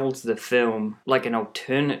almost tells the film like an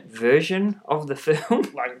alternate version of the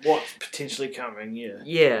film. Like what's potentially coming, yeah.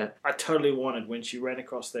 Yeah. I totally wanted when she ran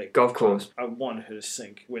across that Golf course. I wanted her to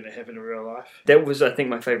sink when it happened in real life. That was, I think,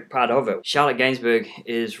 my favourite part of it. Charlotte Gainsbourg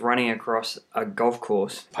is running across a golf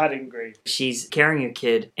course. Putting green. She's carrying a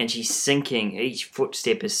kid and she's sinking. Each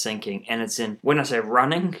footstep is sinking. And it's in, when I say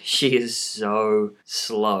running, she is so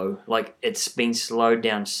slow. Like, it's been slowed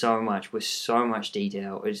down so much with so much detail.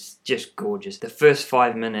 It's just gorgeous. The first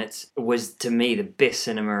 5 minutes was, to me, the best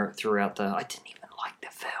cinema throughout the... I didn't even like the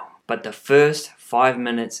film. But the first 5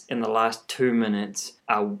 minutes and the last 2 minutes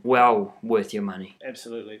are well worth your money.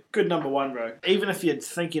 Absolutely. Good number one, bro. Even if you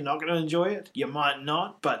think you're not going to enjoy it, you might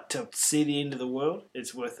not, but to see the end of the world,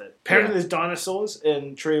 it's worth it. Apparently there's dinosaurs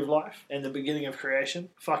in Tree of Life and the beginning of creation.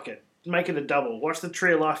 Fuck it. Make it a double. Watch the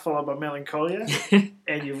Tree of Life followed by Melancholia,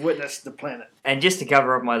 and you've witnessed the planet. And just to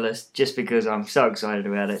cover up my list, just because I'm so excited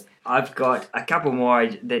about it, I've got a couple more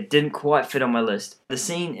that didn't quite fit on my list. The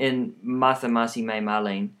scene in Martha Marcy May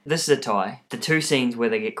Marlene, this is a tie. The 2 scenes where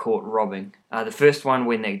they get caught robbing. The first one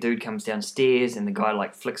when that dude comes downstairs and the guy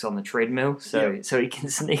like flicks on the treadmill so he can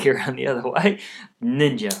sneak around the other way.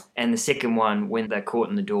 Ninja. And the second one when they're caught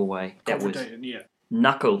in the doorway. That was... Yeah.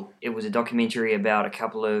 Knuckle. It was a documentary about a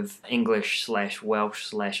couple of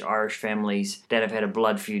English/Welsh/Irish families that have had a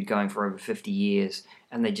blood feud going for over 50 years.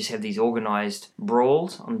 And they just have these organised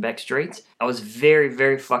brawls on back streets. I was very,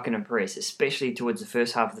 very fucking impressed, especially towards the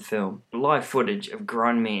first half of the film. Live footage of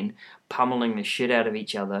grown men pummeling the shit out of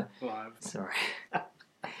each other. Live. Sorry.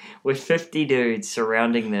 With 50 dudes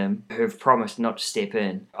surrounding them who've promised not to step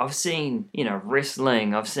in. I've seen,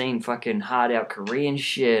 wrestling. I've seen fucking hard-out Korean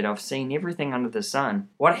shit. I've seen everything under the sun.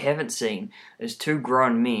 What I haven't seen is 2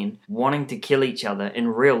 grown men wanting to kill each other in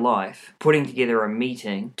real life, putting together a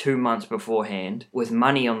meeting 2 months beforehand with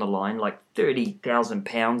money on the line, like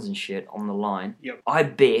 £30,000 and shit on the line. Yep. I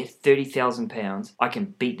bet £30,000 I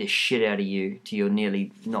can beat the shit out of you till you're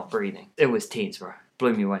nearly not breathing. It was tense, bro.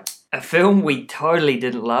 Blew me away. A film we totally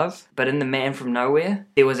didn't love, but in The Man from Nowhere,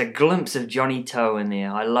 there was a glimpse of Johnny Toe in there.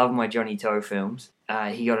 I love my Johnny Toe films.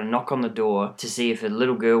 He got a knock on the door to see if a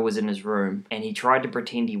little girl was in his room, and he tried to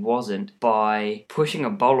pretend he wasn't by pushing a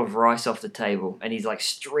bowl of rice off the table, and he's like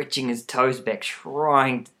stretching his toes back,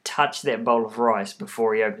 trying to touch that bowl of rice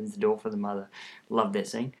before he opens the door for the mother. Love that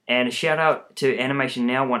scene. And a shout out to Animation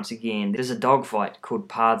Now once again. There's a dogfight called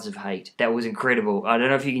Paths of Hate. That was incredible. I don't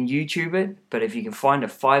know if you can YouTube it, but if you can find a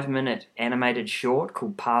 5-minute animated short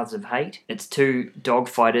called Paths of Hate, it's 2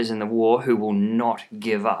 dogfighters in the war who will not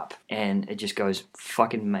give up. And it just goes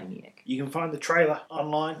fucking maniac. You can find the trailer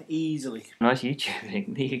online easily. Nice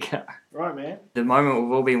YouTubing. There you go. Right, man. The moment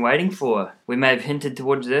we've all been waiting for. We may have hinted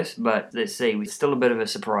towards this, but let's see. It's still a bit of a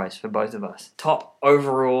surprise for both of us. Top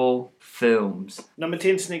overall films. Number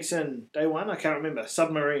 10 sneaks in. Day 1, I can't remember.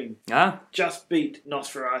 Submarine. Ah? Just beat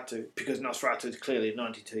Nosferatu, because Nosferatu is clearly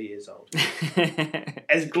 92 years old.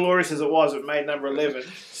 As glorious as it was, it made number 11.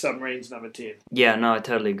 Submarine's number 10. Yeah, no, I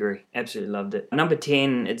totally agree. Absolutely loved it. Number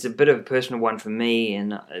 10, it's a bit of a personal one for me,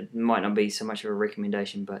 and it might might not be so much of a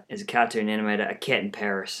recommendation, but as a cartoon animator, A Cat in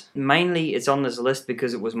Paris. Mainly, it's on this list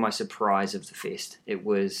because it was my surprise of the fest. It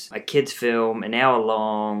was a kid's film, an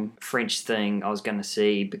hour-long French thing I was going to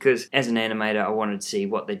see because as an animator, I wanted to see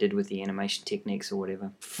what they did with the animation techniques or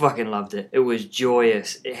whatever. Fucking loved it. It was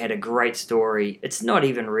joyous. It had a great story. It's not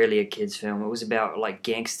even really a kid's film. It was about like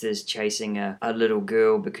gangsters chasing a little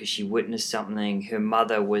girl because she witnessed something. Her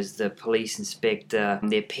mother was the police inspector.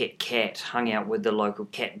 Their pet cat hung out with the local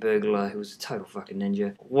cat burglar who was a total fucking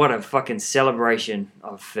ninja. What a fucking celebration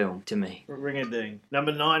of film to me. Ring-a-ding.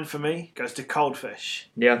 Number 9 for me goes to Coldfish.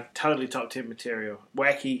 Yeah. Totally top 10 material.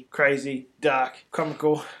 Wacky, crazy, dark,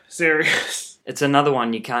 comical, serious. It's another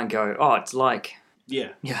one you can't go, oh, it's like... Yeah.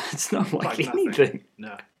 Yeah, it's not like Like anything.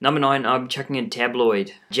 No. Number 9, I'm chucking in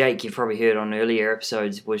Tabloid. Jake, you've probably heard on earlier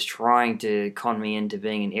episodes, was trying to con me into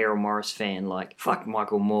being an Errol Morris fan. Like, fuck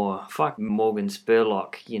Michael Moore, fuck Morgan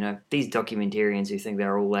Spurlock, you know, these documentarians who think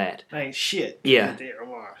they're all that. Ain't shit. Yeah. Errol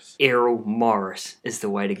Morris. Errol Morris is the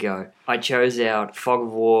way to go. I chose out Fog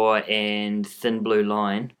of War and Thin Blue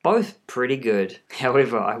Line. Both pretty good.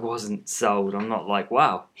 However, I wasn't sold. I'm not like,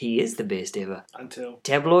 wow, he is the best ever. Until.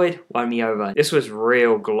 Tabloid won me over. This was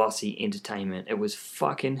real glossy entertainment. It was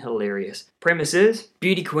fucking hilarious. Premise is,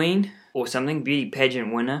 beauty queen or something, beauty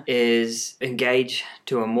pageant winner, is engaged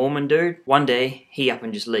to a Mormon dude. One day, he up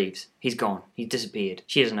and just leaves. He's gone. He's disappeared.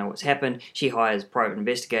 She doesn't know what's happened. She hires private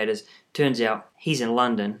investigators. Turns out, he's in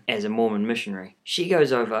London as a Mormon missionary. She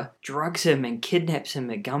goes over, drugs him and kidnaps him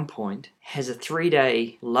at gunpoint, has a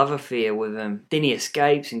 3-day love affair with him. Then he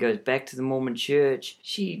escapes and goes back to the Mormon church.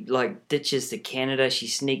 She, ditches to Canada. She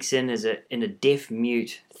sneaks in as in a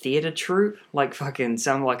deaf-mute theatre troupe, fucking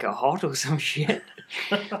some like a hot or some shit.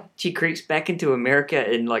 She creeps back into America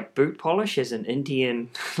in boot polish as an Indian,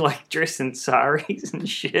 dressed in saris and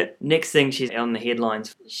shit. Next thing she's on the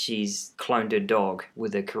headlines, she's cloned her dog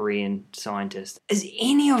with a Korean scientist. Is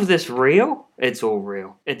any of this real? It's all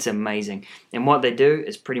real. It's amazing. And what they do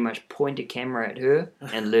is pretty much point a camera at her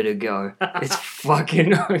and let her go. It's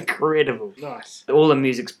fucking incredible. Nice. All the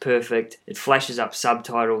music's perfect. It flashes up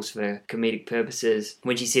subtitles for comedic purposes.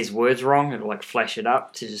 When she says words wrong, it'll flash it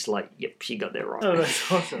up to just yep, she got that wrong. Oh,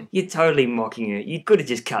 that's awesome. You're totally mocking her. You could have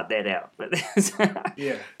just cut that out. But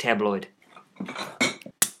Yeah. Tabloid.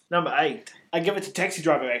 Number 8. I give it to Taxi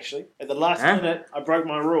Driver, actually. At the last minute, I broke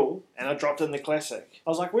my rule, and I dropped in the classic. I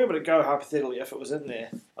was like, where would it go, hypothetically, if it was in there?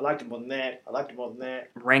 I liked it more than that. I liked it more than that.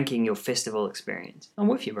 Ranking your festival experience. I'm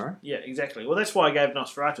with you, bro. Yeah, exactly. Well, that's why I gave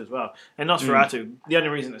Nosferatu as well. And Nosferatu, the only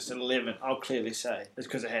reason it's an 11, I'll clearly say, is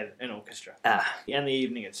because it had an orchestra. And the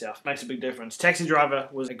evening itself makes a big difference. Taxi Driver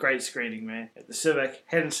was a great screening, man. At the Civic,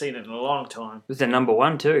 hadn't seen it in a long time. It was the number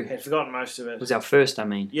 1 too. Had forgotten most of it. It was our first, I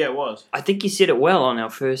mean. Yeah, it was. I think you said it well on our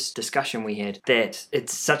first discussion we had, that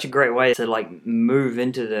it's such a great way to move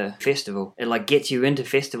into the festival. It gets you into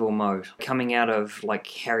festival mode, coming out of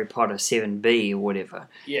Harry Potter 7B or whatever.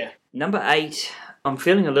 Yeah. Number 8, I'm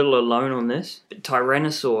feeling a little alone on this, but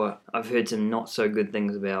Tyrannosaur, I've heard some not so good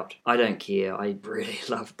things about. I don't care, I really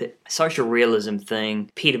loved it. Social realism thing,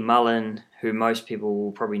 Peter Mullen, who most people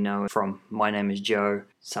will probably know from My Name is Joe.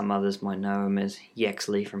 Some others might know him as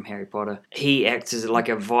Yaxley from Harry Potter. He acts as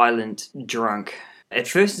a violent drunk. At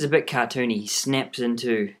first it's a bit cartoony. He snaps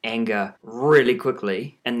into anger really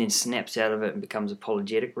quickly and then snaps out of it and becomes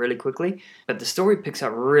apologetic really quickly. But the story picks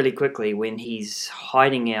up really quickly when he's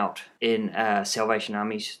hiding out in a Salvation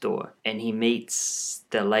Army store and he meets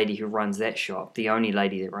the lady who runs that shop, the only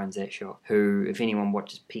lady that runs that shop, who, if anyone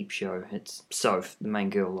watches Peep Show, it's Soph, the main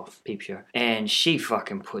girl of Peep Show. And she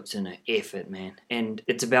fucking puts in an effort, man. And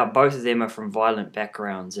it's about both of them are from violent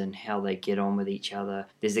backgrounds and how they get on with each other.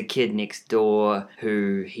 There's a kid next door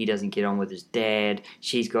who he doesn't get on with his dad.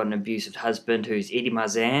 She's got an abusive husband who's Eddie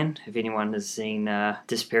Marzan. If anyone has seen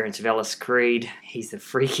Disappearance of Alice Creed, he's the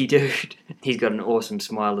freaky dude. He's got an awesome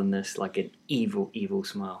smile in this, an evil, evil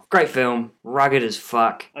smile. Great film, rugged as fuck.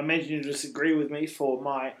 I imagine you disagree with me for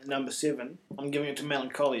my number 7. I'm giving it to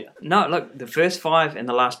Melancholia. No, look, the first 5 and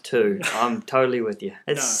the last 2, I'm totally with you.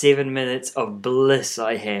 It's 7 minutes of bliss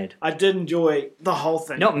I had. I did enjoy the whole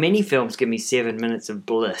thing. Not many films give me 7 minutes of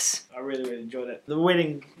bliss. I really, really enjoyed it. The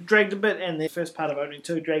wedding dragged a bit, and the first part of opening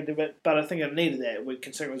 2 dragged a bit, but I think I needed that,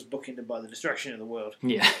 considering it was bookended by the destruction of the world.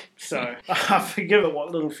 Yeah. So, I forgive it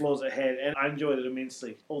what little flaws it had, and I enjoyed it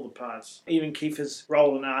immensely. All the parts. Even Kiefer's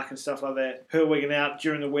role and arc and stuff like that. Her wigging out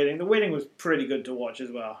during the wedding. The wedding was pretty good to watch as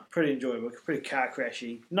well. Pretty enjoyable. Pretty car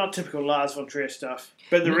crashy. Not typical Lars von Trier stuff,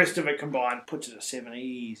 but the rest of it combined puts it at 7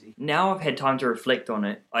 easy. Now I've had time to reflect on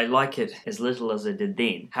it. I like it as little as I did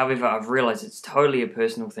then. However, I've realised it's totally a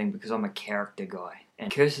personal thing because I'm a character guy.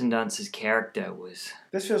 And Kirsten Dunst's character was...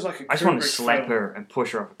 This feels like a I just want to Kubrick slap film. her and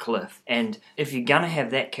push her off a cliff. And if you're going to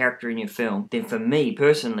have that character in your film, then for me,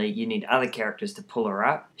 personally, you need other characters to pull her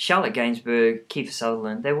up. Charlotte Gainsbourg, Kiefer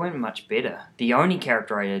Sutherland, they weren't much better. The only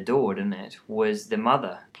character I adored in it was the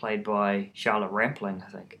mother, played by Charlotte Rampling,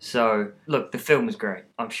 I think. So, look, the film is great.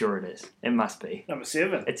 I'm sure it is. It must be. Number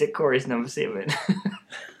 7. It's at Corey's number 7.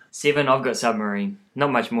 7, I've got Submarine.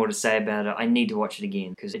 Not much more to say about it. I need to watch it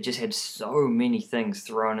again because it just had so many things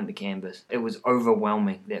thrown at the canvas. It was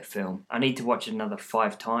overwhelming, that film. I need to watch it another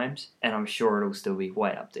 5 times and I'm sure it'll still be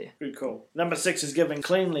way up there. Good call. Number 6 is given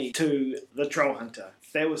cleanly to The Troll Hunter.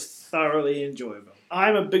 That was thoroughly enjoyable.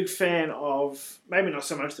 I'm a big fan of, maybe not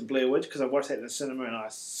so much the Blair Witch, because I watched that in the cinema and I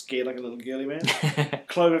was scared like a little girly man.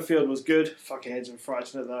 Cloverfield was good. Fuck, I had some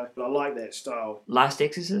frights in it though. But I like that style. Last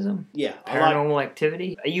Exorcism? Yeah. Paranormal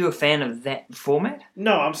Activity? Are you a fan of that format?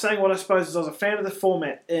 No, I'm saying what I suppose is I was a fan of the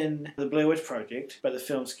format in the Blair Witch Project, but the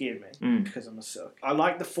film scared me because I'm a sook. I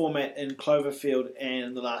like the format in Cloverfield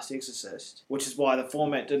and The Last Exorcist, which is why the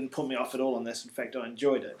format didn't put me off at all on this. In fact, I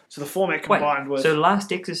enjoyed it. So the format combined with... So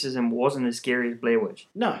Last Exorcism wasn't as scary as Blair Witch?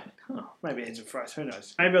 No. Maybe I had some fries, who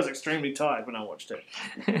knows? Maybe I was extremely tired when I watched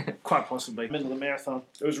it. Quite possibly. Middle of the marathon.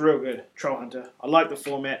 It was real good. Troll Hunter. I liked the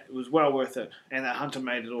format. It was well worth it. And that hunter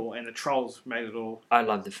made it all. And the trolls made it all. I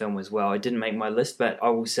love the film as well. It didn't make my list, but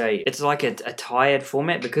I will say it's like a tired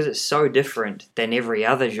format because it's so different than every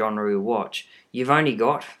other genre we watch. You've only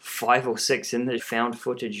got 5 or 6 in the found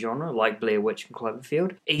footage genre, like Blair Witch and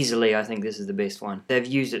Cloverfield. Easily, I think this is the best one. They've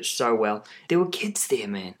used it so well. There were kids there,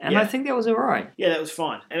 man. And I think that was alright. Yeah, that was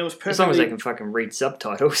fine. And it was perfectly... As long as they can fucking read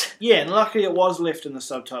subtitles. Yeah, and luckily it was left in the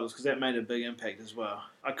subtitles because that made a big impact as well.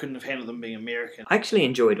 I couldn't have handled them being American. I actually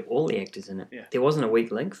enjoyed all the actors in it. Yeah. There wasn't a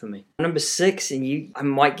weak link for me. Number 6, and I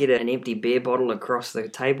might get an empty beer bottle across the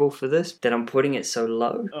table for this, that I'm putting it so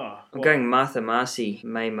low. I'm going Martha Marcy,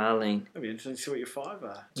 May Marlene. That'd be interesting to see what your 5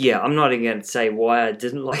 are. Yeah, I'm not even going to say why I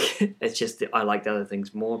didn't like it. It's just that I liked other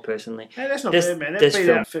things more, personally. Hey, that's not bad, man. That beat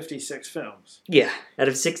out 56 films. Yeah, out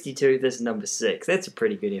of 62, this is number 6. That's a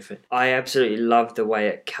pretty good effort. I absolutely loved the way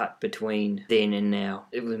it cut between then and now.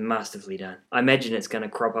 It was masterfully done. I imagine it's going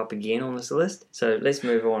to crop up again on this list. So let's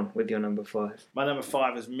move on with your number 5. My number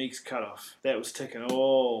 5 is Meek's Cutoff. That was ticking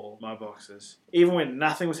all my boxes. Even when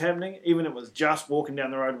nothing was happening, even it was just walking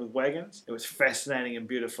down the road with wagons, it was fascinating and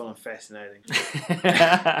beautiful and fascinating.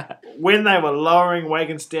 When they were lowering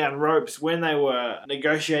wagons down ropes, when they were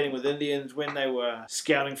negotiating with Indians, when they were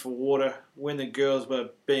scouting for water, when the girls were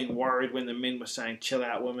being worried, when the men were saying, chill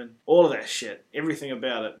out, women, all of that shit. Everything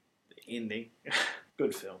about it. The ending.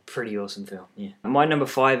 Good film. Pretty awesome film, yeah. My number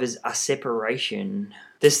 5 is A Separation.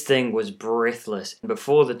 This thing was breathless.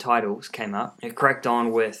 Before the titles came up, it cracked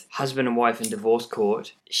on with husband and wife in divorce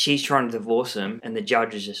court. She's trying to divorce him, and the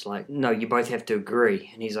judge is just like, no, you both have to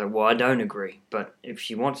agree. And he's like, well, I don't agree, but if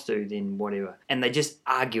she wants to, then whatever. And they're just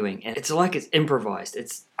arguing, and it's like it's improvised.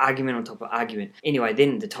 It's argument on top of argument. Anyway,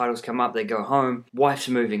 then the titles come up, they go home. Wife's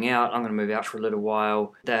moving out. I'm going to move out for a little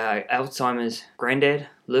while. The Alzheimer's granddad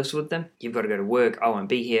lives with them. You've got to go to work. I won't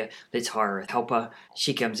be here. Let's hire a helper.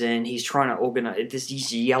 She comes in. He's trying to organize this.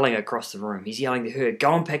 He's yelling across the room. He's yelling to her,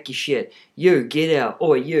 go and pack your shit. You, get out.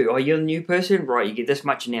 Or you. Oh, you're a new person? Right, you get this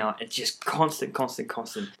much now. It's just constant.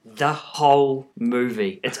 The whole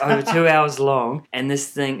movie. It's over 2 hours long, and this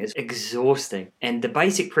thing is exhausting. And the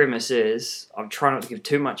basic premise is, I'm trying not to give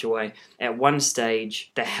too much away, at one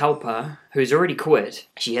stage, the helper, who's already quit,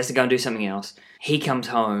 she has to go and do something else. He comes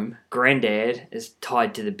home, granddad is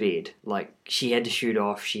tied to the bed. Like, she had to shoot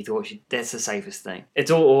off. She thought that's the safest thing. It's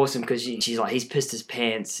all awesome because she's like, he's pissed his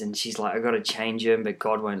pants, and she's like, I gotta change him, but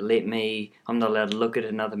God won't let me. I'm not allowed to look at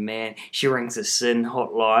another man. She rings the sin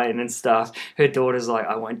hotline and stuff. Her daughter's like,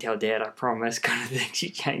 I won't tell dad, I promise, kind of thing. She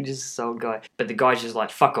changes this old guy. But the guy's just like,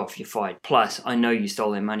 fuck off, you're fired. Plus, I know you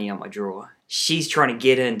stole that money out my drawer. She's trying to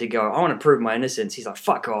get in to go, I want to prove my innocence. He's like,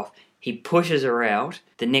 fuck off. He pushes her out.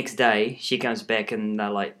 The next day, she comes back and they're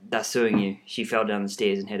like, they're suing you. She fell down the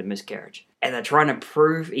stairs and had a miscarriage. And they're trying to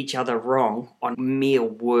prove each other wrong on mere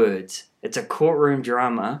words. It's a courtroom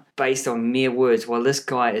drama based on mere words while this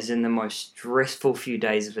guy is in the most stressful few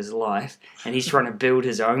days of his life and he's trying to build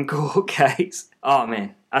his own court case. Oh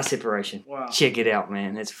man, A Separation. Wow. Check it out,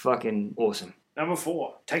 man. It's fucking awesome. Number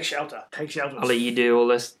 4, Take Shelter. Take Shelter. I'll let you do all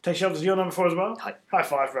this. Take Shelter's your number 4 as well? Hi. High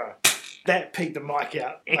five, bro. That peaked the mic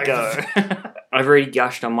out. Echo. I've already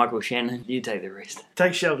gushed on Michael Shannon. You take the rest.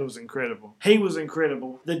 Take Shelter was incredible. He was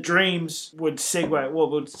incredible. The dreams would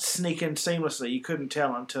would sneak in seamlessly. You couldn't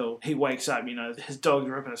tell until he wakes up, his dog's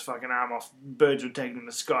ripping his fucking arm off, birds are taking him,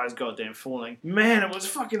 the sky's goddamn falling. Man, it was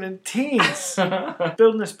fucking intense.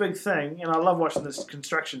 Building this big thing, and I love watching this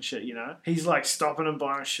construction shit, He's like stopping and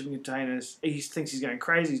buying shipping containers. He thinks he's going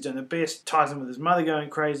crazy. He's doing the best. Ties him with his mother going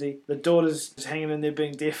crazy. The daughter's just hanging in there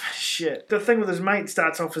being deaf as shit. The thing with his mate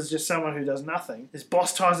starts off as just someone who does nothing. His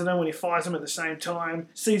boss ties it in when he fires him at the same time,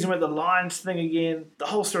 sees him at the Lions thing again. The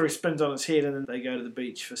whole story spins on its head, and then they go to the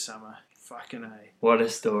beach for summer. Fucking A. What a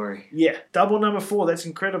story. Yeah. Double number 4, that's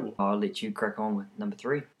incredible. I'll let you crack on with number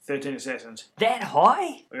 3. 13 Assassins. That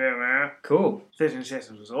high? Yeah, man. Cool. 13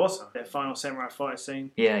 Assassins was awesome. That final samurai fight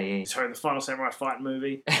scene. Yeah. Sorry, the final samurai fight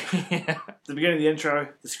movie. Yeah. The beginning of the intro,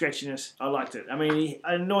 the scratchiness, I liked it. I mean,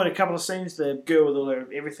 I annoyed a couple of scenes, the girl with all her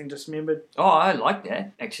everything dismembered. Oh, I like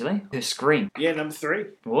that, actually. Her scream. Yeah, number 3.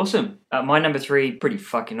 Awesome. My number 3, pretty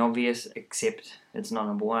fucking obvious, except it's not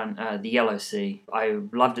number 1. The Yellow Sea. I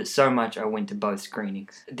loved it so much I went to both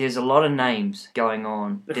screenings. There's a lot of names going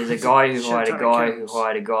on. There's a guy who hired a guy who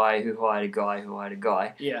hired a guy who hired a guy who hired a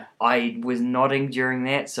guy. Yeah. I was nodding during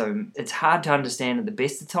that, so it's hard to understand at the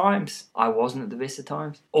best of times. I wasn't at the best of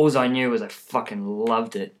times. All I knew was I fucking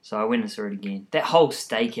loved it, so I went and saw it again. That whole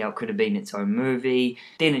stakeout could have been its own movie.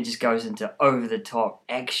 Then it just goes into over-the-top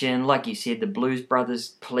action. Like you said, the Blues Brothers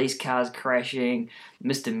police cars crashing,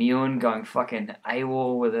 Mr. Mune going fucking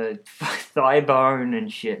AWOL with a thigh bone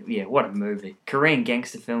and shit. Yeah, what a movie. Korean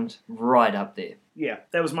gangster films, right up there. Yeah,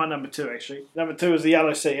 that was my number 2, actually. Number 2 is The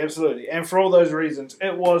Yellow Sea, absolutely. And for all those reasons,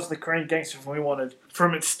 it was the Korean gangster film we wanted.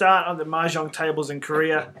 From its start on the mahjong tables in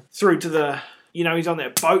Korea, through to the... he's on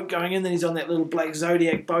that boat going in, then he's on that little black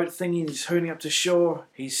Zodiac boat thing, and he's hooting up to shore.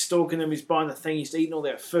 He's stalking him, he's buying the thing, he's eating all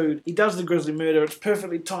that food. He does the grisly murder, it's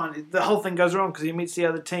perfectly timed. The whole thing goes wrong because he meets the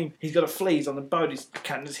other team. He's got to flee, he's on the boat, he's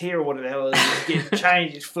cutting his hair or whatever the hell it is. He's getting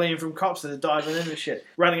changed, he's fleeing from cops that are diving into shit.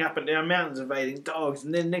 Running up and down mountains, evading dogs.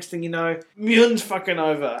 And then next thing you know, Myun's fucking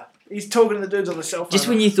over. He's talking to the dudes on the cell phone. Just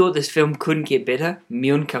when you thought this film couldn't get better,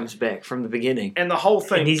 Myun comes back from the beginning. And the whole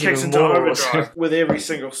thing kicks into overdrive with every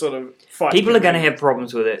single sort of fight. People are going to have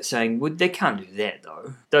problems with it, saying, well, they can't do that,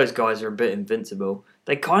 though. Those guys are a bit invincible.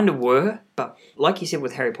 They kind of were, but like you said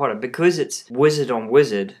with Harry Potter, because it's wizard on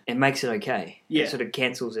wizard, it makes it okay. Yeah. It sort of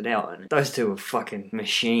cancels it out. And those two are fucking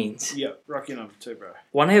machines. Yeah, Rocky number 2, bro.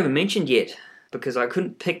 One I haven't mentioned yet, because I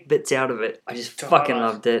couldn't pick bits out of it. I just fucking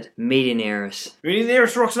loved it. Meteoneerus.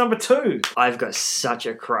 Meteoneerus rocks number 2. I've got such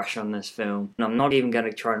a crush on this film. And I'm not even going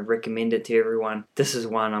to try and recommend it to everyone. This is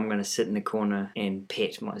one I'm going to sit in the corner and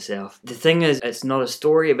pet myself. The thing is, it's not a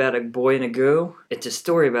story about a boy and a girl. It's a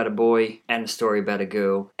story about a boy and a story about a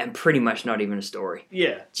girl. And pretty much not even a story.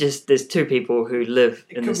 Yeah. Just there's two people who live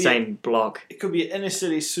in the same block. It could be an inner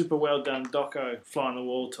city, super well done doco, fly on the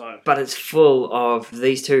wall type. But it's full of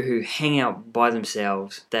these two who hang out by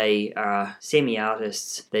themselves. They are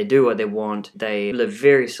semi-artists. They do what they want. They live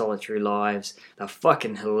very solitary lives. They're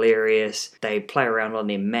fucking hilarious. They play around on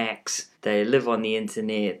their Macs. They live on the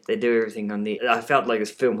internet. They do everything on the... I felt like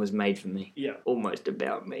this film was made for me. Yeah. Almost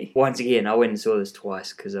about me. Once again, I went and saw this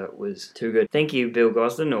twice because it was too good. Thank you, Bill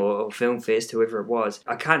Gosden or Film Fest, whoever it was.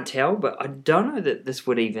 I can't tell, but I don't know that this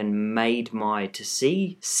would even made my to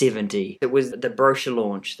see 70. It was the brochure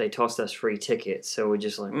launch. They tossed us free tickets, so we're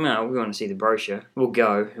just like, no, we want to see the brochure. We'll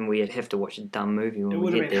go, and we'd have to watch a dumb movie when we get there. It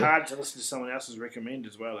would have been hard to listen to someone else's recommend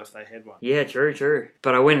as well if they had one. Yeah, true.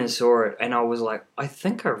 But I went and saw it, and I was like, I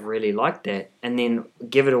think I really like that. And then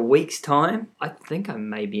give it a week's time, I think I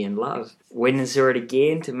may be in love. Went and saw it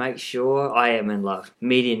again to make sure I am in love.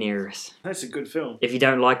 Meteoneerus. That's a good film. If you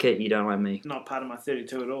don't like it, you don't like me. Not part of my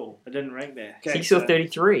 32 at all. I didn't rank there. Okay, you saw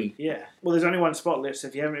 33. Yeah. Well, there's only one spot left, so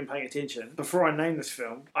if you haven't been paying attention, before I named this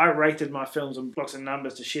film, I rated my films on blocks of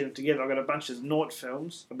numbers to share them together. I've got a bunch of naught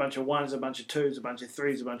films, a bunch of 1s, a bunch of 2s, a bunch of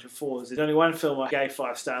 3s, a bunch of 4s. There's only one film I gave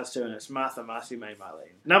 5 stars to, and it's Martha Marcy May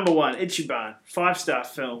Marlene. Number 1, Ichiban. 5-star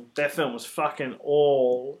film. That film was fucking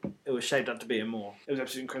all... It was shaped up to be and more. It was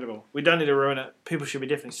absolutely incredible. We don't need to ruin it. People should be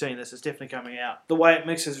definitely seeing this. It's definitely coming out. The way it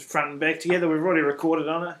mixes front and back together, we've already recorded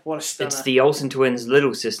on it. What a stunner. It's the Olsen twins'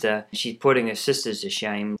 little sister. She's putting her sisters to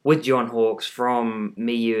shame with John Hawkes from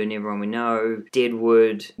Me, You and Everyone We Know,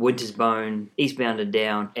 Deadwood, Winter's Bone, Eastbound and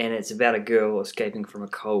Down, and it's about a girl escaping from a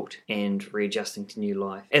cult and readjusting to new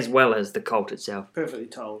life, as well as the cult itself. Perfectly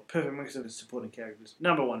told. Perfect mix of the supporting characters.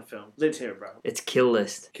 Number 1 film. Let's hear it, bro. It's Kill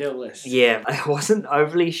List. Kill List. list. Yeah, I wasn't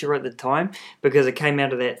overly sure at the time because I came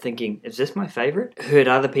out of that thinking, is this my favourite? Heard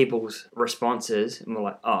other people's responses and were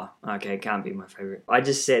like, oh, okay, it can't be my favourite. I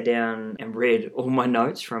just sat down and read all my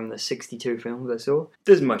notes from the 62 films I saw.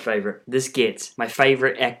 This is my favourite. This gets my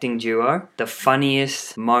favourite acting duo, the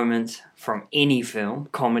funniest moments from any film,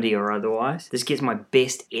 comedy or otherwise. This gets my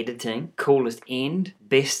best editing, coolest end,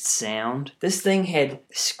 best sound. This thing had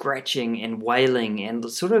scratching and wailing and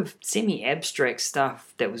sort of semi-abstract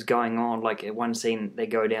stuff that was going on. Like at one scene, they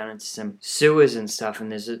go down into some sewers and stuff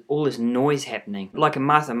and there's all this noise happening. Like in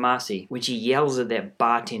Martha Marcy, when she yells at that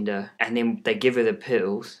bartender and then they give her the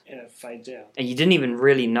pills. And it fades out. And you didn't even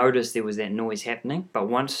really notice there was that noise happening. But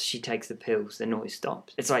once she takes the pills, the noise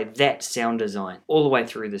stops. It's like that sound design all the way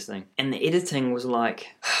through this thing. And the editing was like,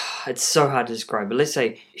 it's so hard to describe. But let's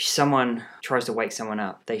say someone tries to wake someone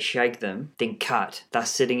up. They shake them, then cut. They're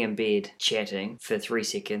sitting in bed chatting for 3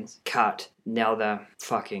 seconds. Cut. Now they're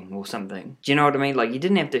fucking or something. Do you know what I mean? Like, you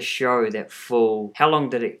didn't have to show that full... How long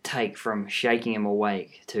did it take from shaking him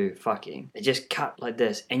awake to fucking? It just cut like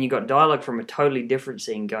this. And you got dialogue from a totally different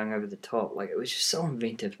scene going over the top. Like, it was just so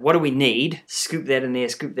inventive. What do we need? Scoop that in there,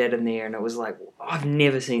 scoop that in there. And it was like, I've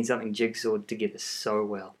never seen something jigsawed together so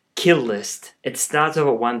well. Kill list. It starts off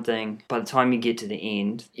at one thing. By the time you get to the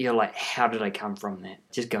end, you're like, how did I come from that?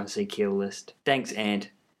 Just go and see Kill List. Thanks, Ant.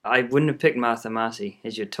 I wouldn't have picked Martha Marcy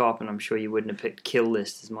as your top, and I'm sure you wouldn't have picked Kill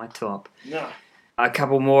List as my top. No. A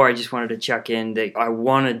couple more I just wanted to chuck in that I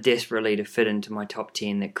wanted desperately to fit into my top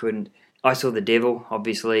 10 that couldn't. I Saw the Devil,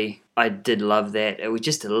 obviously. I did love that. It was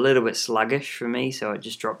just a little bit sluggish for me, so it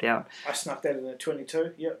just dropped out. I snuck that in the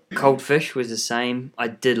 22, yep. Cold Fish was the same. I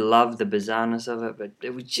did love the bizarreness of it, but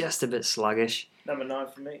it was just a bit sluggish. Number 9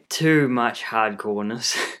 for me. Too much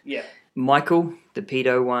hardcoreness. Yeah. Michael, the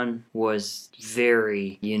pedo one, was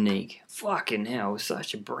very unique. Fucking hell, it was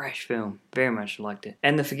such a brash film. Very much liked it.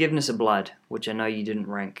 And The Forgiveness of Blood, which I know you didn't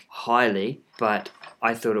rank highly, but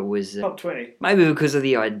I thought it was... Top 20. Maybe because of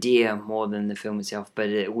the idea more than the film itself, but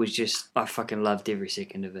it was just... I fucking loved every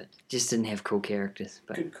second of it. Just didn't have cool characters.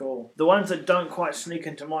 But. Good call. The ones that don't quite sneak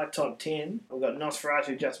into my top 10, I've got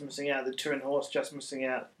Nosferatu just missing out, The Turin Horse just missing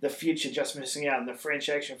out, The Future just missing out, and the French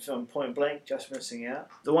action film Point Blank just missing out.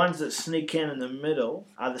 The ones that sneak in the middle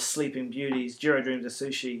are The Sleeping Beauties, Jiro Dreams of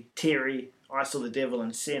Sushi, Terry, I Saw the Devil,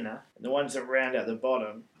 and Senna. And the ones that round out the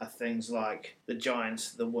bottom are things like The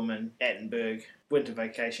Giants, The Woman, Attenberg, Winter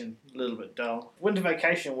Vacation, a little bit dull. Winter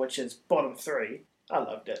Vacation, which is bottom 3, I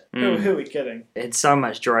loved it. Who are we kidding? It's so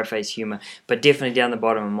much dry face humour. But definitely down the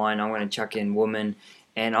bottom of mine, I'm going to chuck in Woman.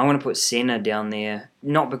 And I'm going to put Senna down there.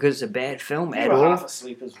 Not because it's a bad film at all. Half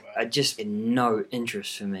asleep as well. I just had no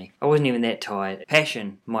interest for me. I wasn't even that tired.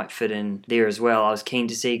 Passion might fit in there as well. I was keen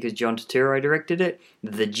to see because John Turturro directed it.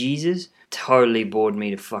 The Jesus totally bored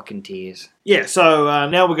me to fucking tears. Yeah, so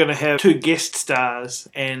now we're going to have 2 guest stars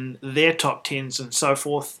and their top 10s and so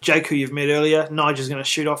forth. Jake, who you've met earlier, Nigel's going to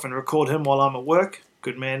shoot off and record him while I'm at work.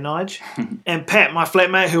 Good man, Nige. And Pat, my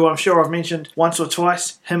flatmate, who I'm sure I've mentioned once or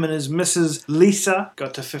twice, him and his Mrs. Lisa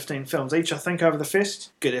got to 15 films each, I think, over the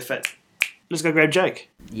fest. Good effort. Let's go grab Jake.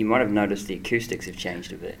 You might have noticed the acoustics have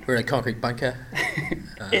changed a bit. We're in a concrete bunker.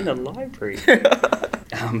 In a library.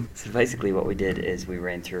 So basically what we did is we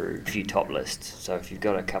ran through a few top lists. So if you've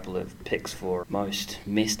got a couple of picks for most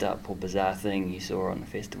messed up or bizarre thing you saw on the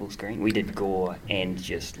festival screen, we did gore and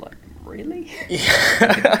just like, really?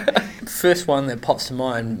 Yeah. First one that pops to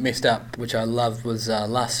mind, messed up, which I loved, was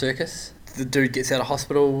Last Circus. The dude gets out of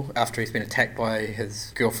hospital after he's been attacked by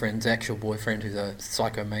his girlfriend's actual boyfriend, who's a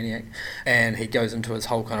psychomaniac, and he goes into his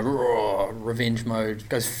whole kind of raw revenge mode,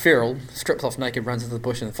 goes feral, strips off naked, runs into the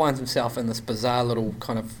bush, and finds himself in this bizarre little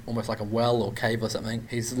kind of almost like a well or cave or something.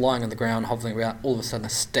 He's lying on the ground, hovering about. All of a sudden, a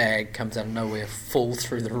stag comes out of nowhere, falls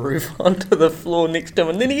through the roof onto the floor next to him,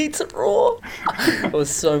 and then he eats it raw. It was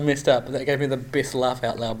so messed up, and that gave me the best laugh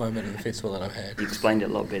out loud moment in the festival that I've had. You explained it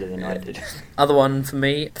a lot better than I did. Other one for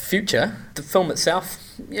me, The Future. The film itself,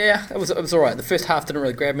 yeah, it was alright. The first half didn't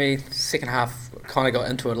really grab me. The second half kind of got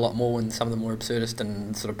into it a lot more when some of the more absurdist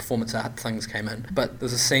and sort of performance art things came in. But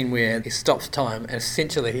there's a scene where he stops time and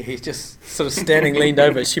essentially he's just sort of standing leaned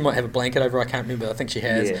over. She might have a blanket over, I can't remember, I think she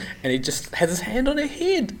has. Yeah. And he just has his hand on her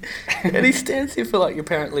head. And he stands there for like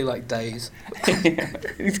apparently like days.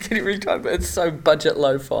 He's getting really tired, but it's so budget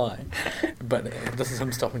lo-fi. but this is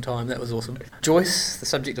him stopping time. That was awesome. Joyce, the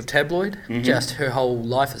subject of Tabloid, just her whole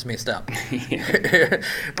life is messed up.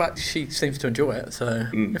 But she seems to enjoy it, so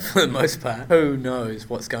for the most part, who knows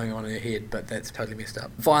what's going on in her head, but that's totally messed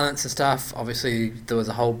up. Violence and stuff, obviously there was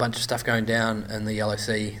a whole bunch of stuff going down in the Yellow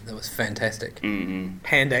Sea that was fantastic.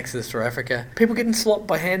 Hand axes for Africa. People getting slopped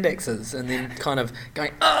by hand axes and then kind of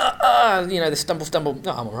going, they stumble,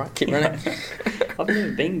 oh, I'm alright, keep running. I've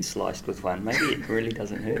never been sliced with one. Maybe it really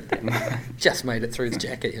doesn't hurt that much. Just made it through his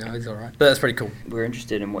jacket, he's alright. But that's pretty cool. We're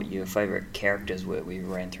interested in what your favourite characters were. We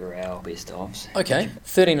ran through our best ofs. Okay,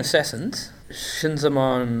 13 Assassins.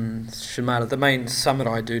 Shinzamon Shimada, the main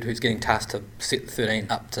samurai dude who's getting tasked to set the 13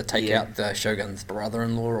 up to take out the shogun's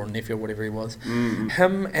brother-in-law or nephew or whatever he was.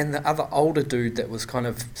 Him and the other older dude that was kind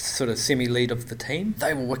of sort of semi-lead of the team,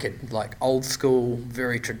 they were wicked, like old school,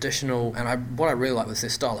 very traditional, and what I really liked was their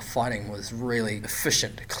style of fighting was really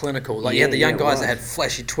efficient, clinical. Like you had the young guys that had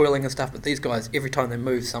flashy twirling and stuff, but these guys, every time they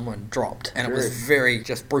moved, someone dropped, and it was very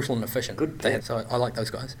just brutal and efficient. Good. So I like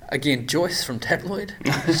those guys. Again, Joyce from Tabloid,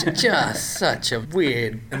 just such a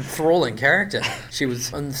weird, enthralling character. She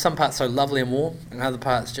was in some parts so lovely and warm, and other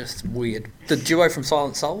parts just weird. The duo from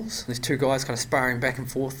Silent Souls, these two guys kind of sparring back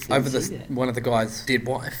and forth over one of the guys' dead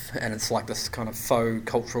wife, and it's like this kind of faux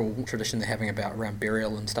cultural tradition they're having about around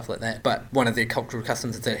burial and stuff like that. But one of their cultural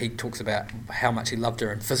customs is that he talks about how much he loved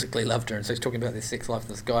her and physically loved her, and so he's talking about their sex life with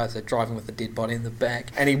this guy as they're driving with the dead body in the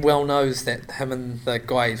back, and he well knows that him and the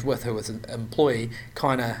guy he's with, who was an employee,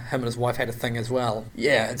 kind of, him and his wife had a thing as well.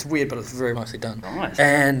 Yeah, it's weird, but it's very nicely done. Nice.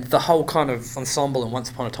 And the whole kind of ensemble in Once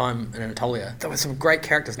Upon a Time in Anatolia, there were some great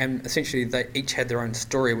characters, and essentially they each had their own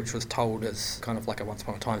story, which was told as kind of like a Once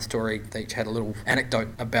Upon a Time story. They each had a little anecdote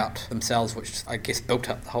about themselves, which I guess built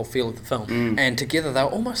up the whole feel of the film. And together they were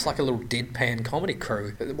almost like a little deadpan comedy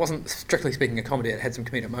crew. It wasn't strictly speaking a comedy, it had some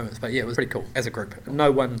comedic moments, but yeah, it was pretty cool as a group.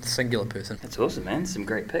 No one singular person. That's awesome, man. Some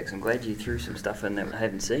great picks. I'm glad you threw some stuff in that I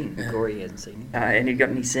haven't seen. Corey hasn't seen it. And you got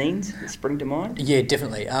any scenes that spring to mind? Yeah,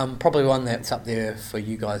 definitely. Probably one that's up there for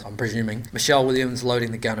you guys, I'm presuming. Michelle Williams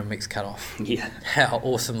loading the gun and Mick's cut off. Yeah. How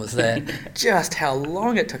awesome was that? Just how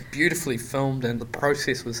long it took. Beautifully filmed, and the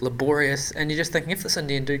process was laborious, and you're just thinking, if this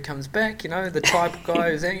Indian dude comes back, the tribal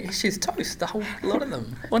guy she's toast, the whole lot of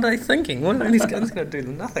them. What are they thinking? What are these guys going to do?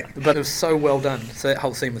 Nothing. But it was so well done, so that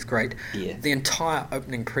whole scene was great. Yeah. The entire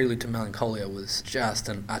opening prelude to Melancholia was just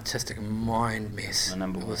an artistic mind mess.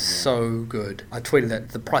 It was so good. I tweeted that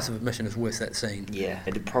the price of admission is worth that scene. Yeah,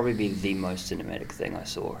 it'd probably be the most cinematic thing I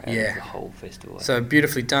saw out of the whole festival. So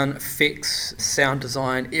beautifully done, effects, sound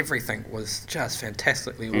design, everything was just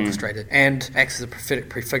fantastically orchestrated, and acts as a prophetic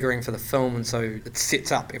prefiguring for the film, and so it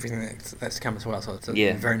sets up everything that's to come as well, so it's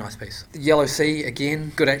a very nice piece. The Yellow Sea,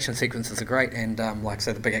 again, good action sequences are great, and like I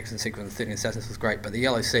said, the big action sequence of 13 Assassins was great, but the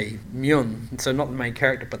Yellow Sea, Myun, so not the main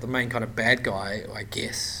character, but the main kind of bad guy, I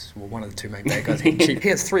guess, well, one of the two main bad guys. He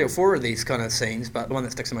has 3 or 4 of these kind of scenes, but the one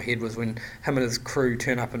that sticks in my head was when him and his crew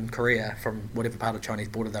turn up in Korea from whatever part of Chinese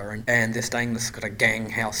border they were in, and they're staying in this kind of gang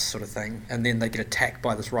house sort of thing, and then they get attacked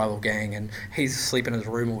by this rival gang, and he's asleep in his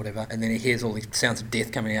room or whatever, and then he hears all these sounds of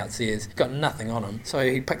death coming outstairs. He's got nothing on him, so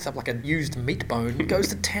he picks up like a used meat bone, goes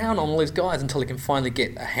to town on all these guys until he can finally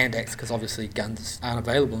get a hand axe, because obviously guns aren't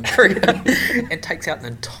available in Korea, and takes out an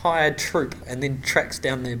entire troop, and then tracks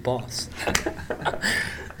down their boss.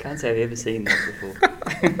 Can't say I've ever seen that before.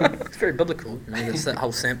 It's very biblical. There's that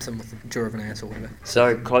whole Samson with the jaw of an ass or whatever.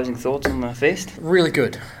 So, closing thoughts on the fest? Really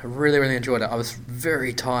good. Really, really enjoyed it. I was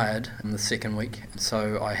very tired in the second week,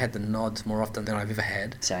 so I had the nods more often than I've ever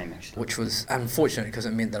had. Same, actually. Which was unfortunate because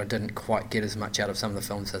it meant that I didn't quite get as much out of some of the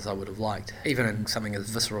films as I would have liked. Even in something as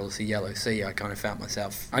visceral as The Yellow Sea, I kind of felt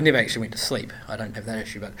myself... I never actually went to sleep. I don't have that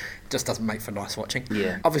issue, but it just doesn't make for nice watching.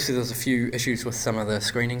 Yeah. Obviously, there's a few issues with some of the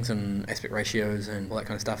screenings and aspect ratios and all that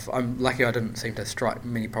kind of stuff. I'm lucky I didn't seem to strike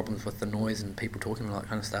many problems with the noise and people talking and all that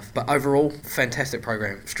kind of stuff. But overall, fantastic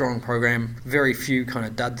program. Strong program. Very few kind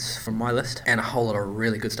of duds from my list, and a whole lot of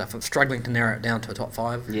really good stuff. I'm struggling to narrow it down to a top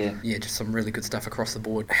 5. Yeah, just some really good stuff across the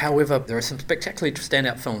board. However, there are some spectacularly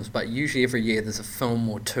standout films, but usually every year there's a film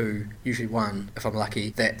or two, usually one, if I'm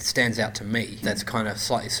lucky, that stands out to me. That's kind of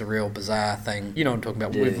slightly surreal, bizarre thing. You know what I'm talking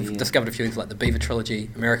about. We've discovered a few like the Beaver Trilogy,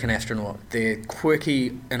 American Astronaut. They're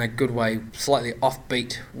quirky in a good way, slightly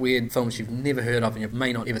offbeat, weird films you've never heard of, and you're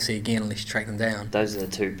may not ever see again unless you track them down. Those are the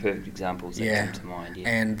two perfect examples that come to mind. Yeah.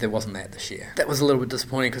 And there wasn't that this year. That was a little bit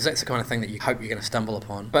disappointing because that's the kind of thing that you hope you're going to stumble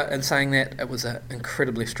upon. But in saying that, it was an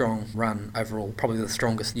incredibly strong run overall. Probably the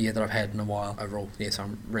strongest year that I've had in a while overall. Yeah, so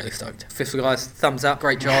I'm really stoked. Festival guys, thumbs up.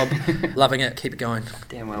 Great job. Loving it. Keep it going.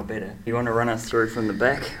 Damn well better. You want to run us through from the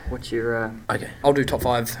back? What's your... Okay, I'll do top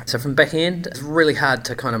 5. So from back end, it's really hard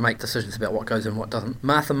to kind of make decisions about what goes in and what doesn't.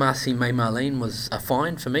 Martha Marcy May Marlene was a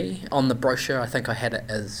fine for me. On the brochure, I think I had it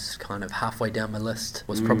as kind of halfway down my list.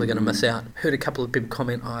 Was probably going to miss out. Heard a couple of people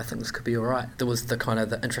comment, I think this could be alright. There was the kind of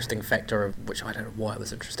the interesting factor of, which I don't know why it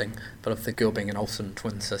was interesting, but of the girl being an Olsen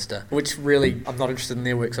twin sister, which really, I'm not interested in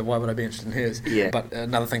their work, so why would I be interested in hers? Yeah. But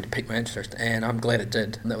another thing to pique my interest, and I'm glad it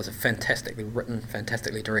did. That was a fantastically written,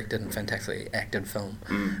 fantastically directed, and fantastically acted film.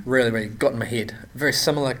 Really, really got in my head. Very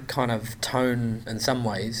similar kind of tone in some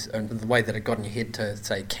ways, and the way that it got in your head to,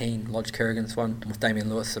 say, Keen, Lodge Kerrigan's one, with Damien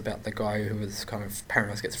Lewis, about the guy who was kind of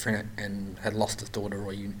paranoid schizophrenic and had lost his daughter,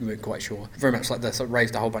 or you weren't quite sure. Very much like this, it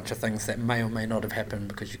raised a whole bunch of things that may or may not have happened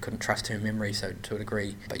because you couldn't trust her memory, so to a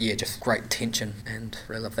degree. But yeah, just great tension, and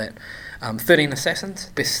really love that. 13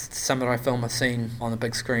 Assassins, best samurai film I've seen on the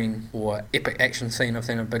big screen, or epic action scene I've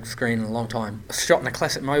seen on a big screen in a long time. Shot in a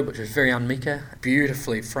classic mode, which was very un-Mika,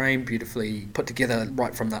 beautifully framed, beautifully put together,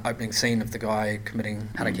 right from the opening scene of the guy committing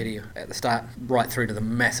harakiri at the start, right through to the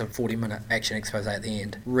massive 40-minute action expose at the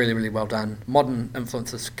end. Really, really well done. Modern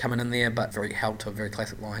influences coming in there, but very held to a very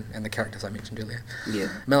classic line, and the characters I mentioned earlier. Yeah.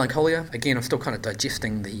 Melancholia, again, I'm still kind of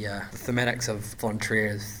digesting the thematics of Von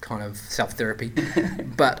Trier's kind of self-therapy,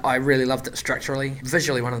 but I really loved it structurally.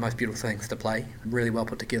 Visually, one of the most beautiful things to play. Really well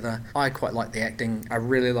put together. I quite like the acting. I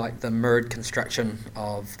really like the mirrored construction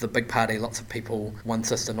of the big party, lots of people, one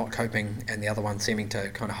sister not coping and the other one seeming to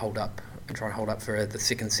kind of hold up and try and hold up for the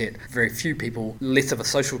second set. Very few people, less of a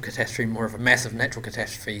social catastrophe, more of a massive natural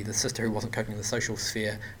catastrophe. The sister who wasn't coping in the social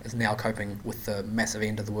sphere is now coping with the massive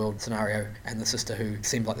end of the world scenario, and the sister who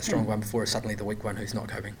seemed like the strong one before is suddenly the weak one who's not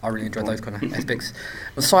coping. I really enjoyed those kind of aspects.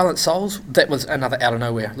 The Silent Souls, that was another out of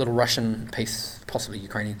nowhere little Russian piece, possibly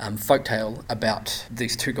Ukrainian, folktale about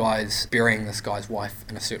these two guys burying this guy's wife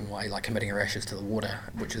in a certain way, like committing her ashes to the water,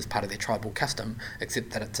 which is part of their tribal custom,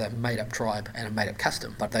 except that it's a made-up tribe and a made-up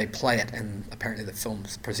custom. But they play it, and apparently the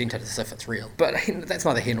film's presented as if it's real. But that's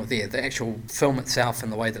neither here nor there. The actual film itself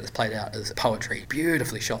and the way that it's played out is poetry.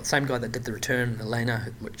 Beautifully shot. Same guy that did The Return, Elena,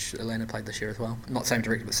 which Elena played this year as well. Not same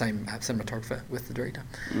director, but same cinematographer with the director.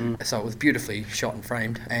 So it was beautifully shot and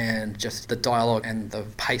framed, and just the dialogue and the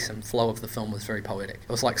pace and flow of the film was very poetic. It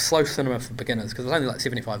was like slow cinema for beginners, because it was only like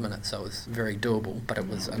 75 minutes, so it was very doable, but it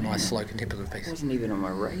was a nice, slow, contemplative piece. It wasn't even on my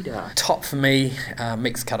radar. Top for me,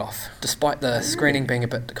 Meek's Cut Off. Despite the screening being a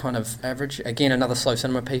bit kind of average, again, another slow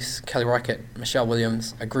cinema piece. Kelly Reichardt, Michelle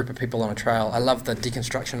Williams, a group of people on a trail. I love the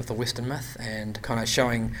deconstruction of the Western myth and kind of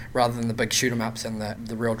showing, rather than the big shoot 'em ups and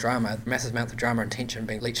the real drama, massive amounts of drama and tension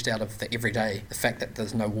being leached out of the everyday. The fact that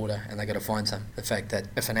there's no water and they got to find some. The fact that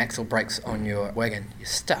if an axle breaks on your wagon, you're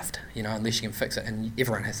stuffed, unless you can fix it, and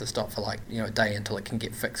everyone has to stop for a day until it can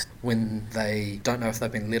get fixed. When they don't know if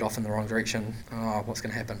they've been led off in the wrong direction, what's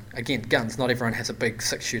going to happen? Again, guns, not everyone has a big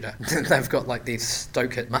 6-shooter. They've got like these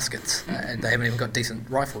Stoke muskets, and they haven't even got decent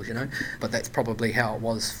rifles, but that's probably how it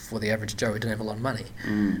was for the average Joe who didn't have a lot of money.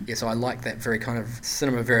 Yeah, so I like that very kind of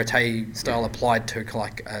cinema verite style applied to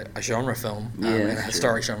like a genre film, and a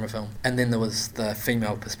historic genre film. And then there was the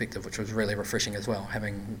female perspective, which was really refreshing as well,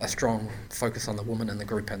 having a strong focus on the woman in the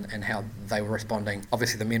group and how they were responding.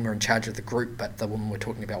 Obviously the men were in charge of the group, but the women were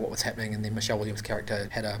talking about what was happening, and then Michelle Williams' character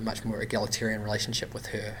had a much more egalitarian relationship with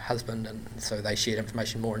her husband, and so they shared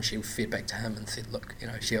information more, and she fed back to him and said, look,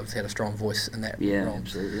 she obviously had a strong voice in that role.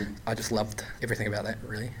 Absolutely. I just loved everything about that,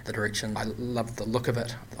 really. The direction, I loved the look of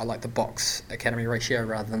it. I like the box Academy ratio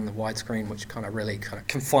rather than the widescreen, which kind of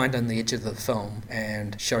confined in the edges of the film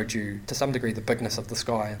and showed you to some degree the bigness of the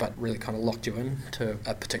sky, but really kind of locked you in to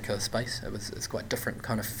a particular space. It's quite different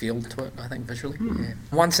kind of feel to it, I think, visually. Yeah.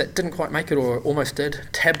 Ones that didn't quite make it or almost did,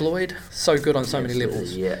 Tabloid, so good on so many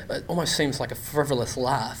levels. Yeah. It almost seems like a frivolous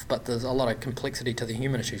laugh, but there's a lot of complexity to the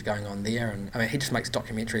human issues going on there, and he just makes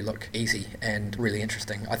documentary look easy and really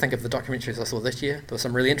interesting. I think of the documentaries I saw this year, there were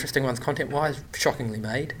some really interesting ones content-wise, shockingly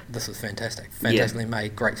made. This was fantastic. Fantastically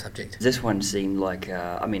made, great subject. This one seemed like,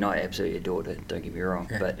 I absolutely adored it, don't get me wrong,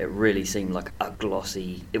 but it really seemed like a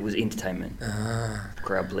glossy, it was entertainment.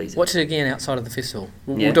 Crowd pleasing. Watch it again outside of the festival.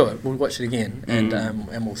 We'll do it. We'll watch it again, and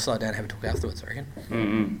we'll slow down and have a talk afterwards, I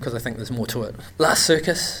reckon. because I think there's more to it. Last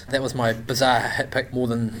Circus, that was my bizarre hit pick more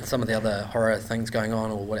than some of the other horror things going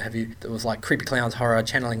on or what have you. It was like Creepy Clowns horror,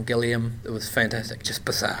 channeling Gilliam. It was fantastic, just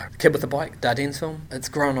bizarre. Kid with a Bike, Dardennes film. It's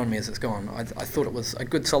grown on me as it's gone. I thought it was a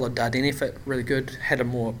good solid Dardenne effort, really good. Had a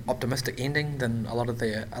more optimistic ending than a lot of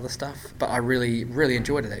the other stuff, but I really, really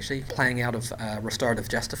enjoyed it actually. Playing out of a restorative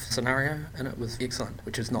justice scenario, and it was excellent,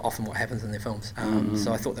 which is not often what happens in their films.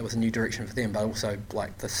 So I thought that was a new direction for them, but also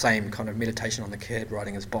like the same kind of meditation on the kid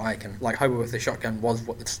riding his bike, and like Hobo with the Shotgun was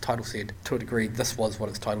what its title said. To a degree, this was what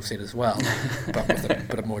its title said as well, but with a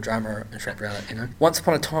bit of more drama wrapped around it, you know. Once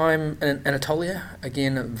Upon a Time in Anatolia,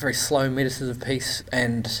 again, a very slow meditative piece,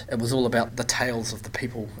 and it was all about the tales of the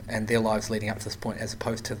people and their lives leading up to this point, as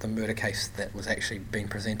opposed to the murder case that was actually being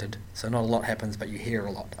presented. So not a lot happens, but you hear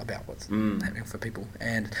a lot about what's happening for people,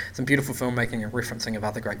 and some beautiful filmmaking and referencing of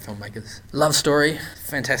other great filmmakers. Love Story,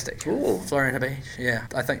 fantastic. Ooh. Florian Habich, yeah,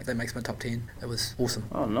 I think that makes my top 10. It was awesome.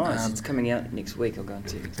 Oh, nice. It's coming out next week. I'll go and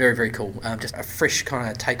see it. Very, very cool. Just a fresh kind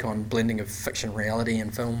of take on blending of fiction, reality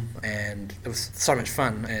and film, and it was so much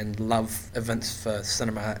fun, and love events for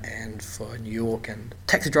cinema and for New York. And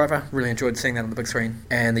Taxi Driver, really enjoyed seeing that on the big screen.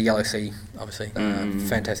 And The Yellow Sea, obviously.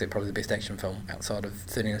 Fantastic, probably the best action film outside of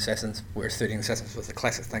 13 Assassins, whereas 13 Assassins was a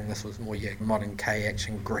classic thing. This was more modern K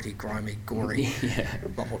action, gritty, grimy, gory, Yeah.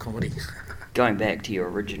 a lot more comedy. Going back to your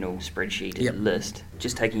original spreadsheet list,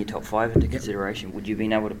 just taking your top 5 into consideration, would you have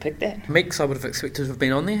been able to pick that? Meeks I would have expected to have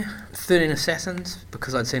been on there. 13 Assassins,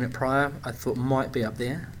 because I'd seen it prior, I thought might be up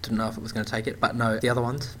there. Didn't know if it was going to take it, but no, the other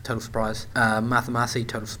ones, total surprise. Martha Marcy,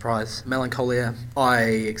 total surprise. Melancholia, I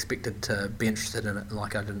expected to be interested in it,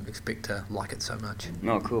 like I didn't expect to like it so much.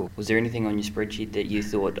 Oh, cool. Was there anything on your spreadsheet that you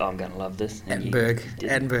thought, oh, I'm going to love this?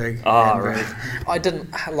 Attenborough. Oh, right. I didn't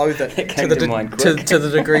loathe it to the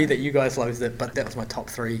degree that you guys loathed it, but that was my top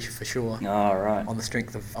 3 for sure. Oh, right. On the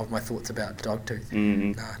strength of my thoughts about Dogtooth.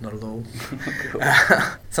 Mm-hmm. Nah, not at all. Cool.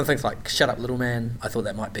 Some things like Shut Up Little Man, I thought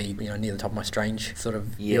that might be near the top of my Strange sort of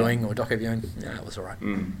viewing or doco viewing. Yeah, it was alright.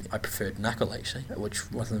 I preferred Knuckle actually,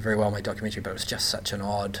 which wasn't a very well made documentary, but it was just such an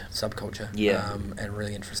odd subculture. Yeah. And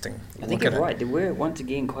really interesting. I think you're right. There were, once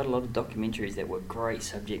again, quite a lot of documentaries that were great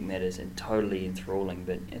subject matters and totally enthralling,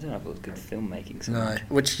 but I don't know if it was good filmmaking. So much.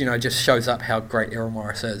 Which, just shows up how great Errol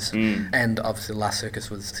Morris is. And obviously Last Circus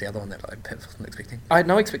was the other one that I perhaps wasn't expecting. I had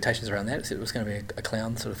no expectations around that. It was going to be a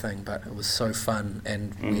clown sort of thing, but it was so fun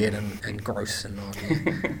and weird and gross and odd.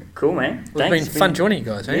 Cool, man. It's been fun joining you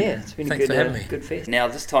guys, man. Yeah, it's been Thanks a good, for having me. Good fest. Now,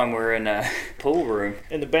 this time we're in a pool room.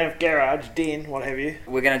 In the Banff garage, den, what have you.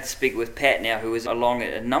 We're going to speak with Pat now, who is along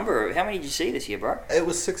a number of... How many did you see this year, bro? It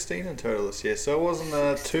was 16 in total this year, so it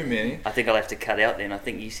wasn't too many. I think I'll have to cut out then. I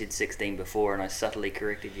think you said 16 before and I subtly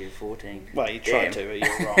corrected you to 14. Well, you tried to, but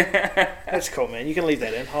you were wrong. That's cool, man. You can leave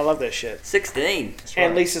that in. I love that shit. 16. That's right.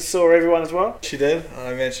 And Lisa saw everyone as well? She did.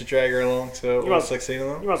 I managed to drag her along to all 16 of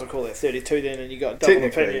them. You might as well call that 32 then, and you got double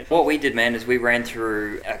Technically. opinion. What we did, man, is we ran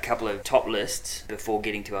through a couple of top lists before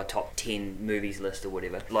getting to our top 10 movies list or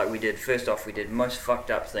whatever. Like we did, first off, we did most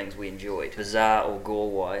fucked up things we enjoyed, bizarre or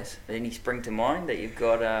gore-wise. Any spring to mind that you've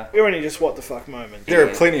got? We're only just what the fuck moments. There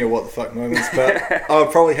are plenty of what the fuck moments, but I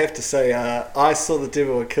would probably have to say I Saw the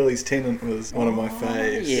Devil Achilles Tendon was one of my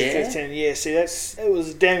faves. Yeah. See, it was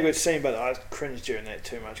a damn good scene, but I cringed during that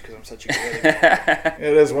too much because I'm such a girly man.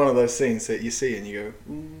 It is one of those scenes that you see and you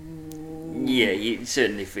go, ooh. Yeah, you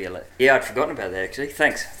certainly feel it. Yeah, I'd forgotten about that actually.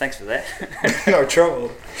 Thanks for that. No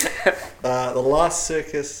trouble. The Last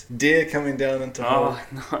Circus, deer coming down into hole,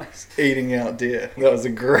 nice. eating out deer. That was a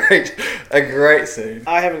great scene.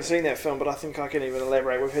 I haven't seen that film, but I think I can even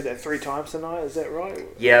elaborate. We've heard that 3 times tonight, is that right?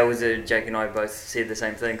 Yeah, it was Jake and I both said the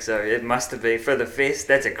same thing, so it must have been for the fest.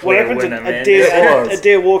 That's a What clear happens? winner, man. It was. A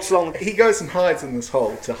deer walks along. He goes and hides in this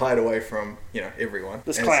hole to hide away from, everyone.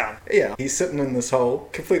 This clown. Yeah, he's sitting in this hole,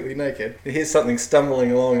 completely naked. He hears something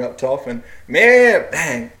stumbling along up top and, meh,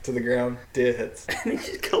 bang, to the ground. Deer hits. And he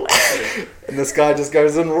just collapses. And this guy just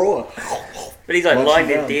goes in raw. But he's like Munching lying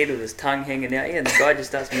there down. dead with his tongue hanging out, and the guy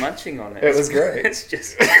just starts munching on it. It was great. It's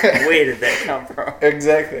just, where did that come from?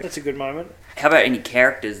 Exactly. That's a good moment. How about any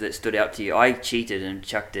characters that stood out to you? I cheated and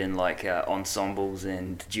chucked in like ensembles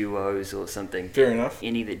and duos or something. Fair enough.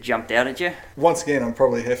 Any that jumped out at you? Once again, I'll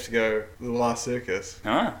probably have to go The Last Circus.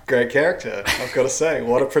 Ah, Great character, I've got to say.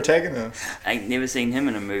 What a protagonist. ain't never seen him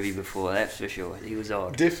in a movie before, that's for sure. He was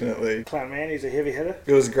odd. Definitely. Clown man, he's a heavy hitter.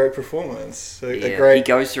 It was a great performance. Yeah, he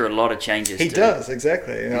goes through a lot of changes. He too. does,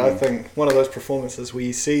 exactly. And I think one of those performances where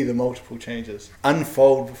you see the multiple changes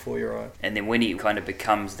unfold before your eyes. And then when he kind of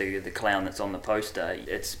becomes the clown that's on the poster,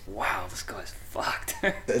 it's, wow, this guy's fucked.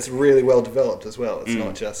 It's really well developed as well. It's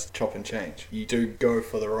not just chop and change. You do go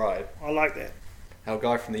for the ride. I like that. our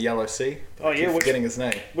guy from the Yellow Sea. Oh, I yeah, keep which- forgetting his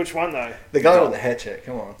name. Which one though? The guy with the hatchet.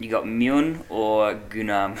 Come on. You got Myun or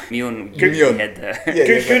Gunam. Myun Myun. had the. Yeah,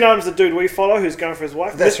 yeah, Gunam's the dude we follow who's going for his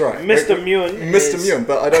wife. That's right. Mr. Myun. Mr. is- Myun,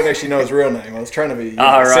 but I don't actually know his real name. I was trying to be Oh,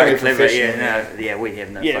 right, clever. semi-professional. Yeah, no, yeah, we have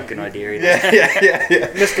no Yeah. fucking idea either. Yeah.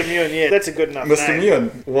 Mr. Myun, yeah, that's a good enough Mr. name.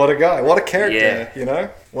 Myun, what a guy, what a character, Yeah. you know?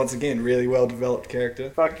 Once again, really well developed character.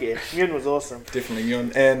 Fuck yeah, Myun was awesome. Definitely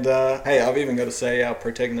Myun. And hey, I've even got to say our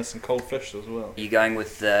protagonist in Cold Fish as well. Are you going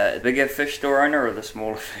with the bigger fish store owner or the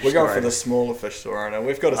smaller fish We're store going for owner? the smaller fish store owner.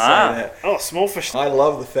 We've got to say Ah. that. Oh, small fish. I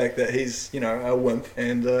love the fact that he's, you know, a wimp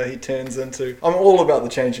and he turns into... I'm all about the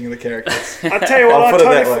changing of the characters. I tell you what, I'll I put it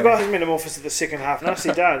totally that way. forgot his metamorphosis of the second half.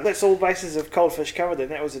 Nicely done. That's all bases of Cold Fish covered then.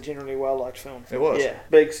 That was a generally well liked film. It was. Yeah,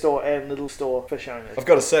 big store and little store fish owners. I've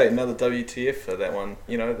got to say, another WTF for that one.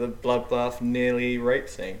 You know, the bloodbath nearly rape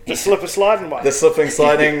scene. The slipper sliding one. The slipping,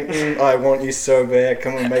 sliding, I want you so bad,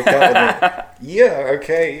 come and make up with me. Yeah,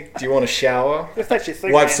 okay. Do you want a shower? If that's your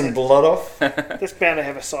thing, Wipe man, some blood off? that's bound to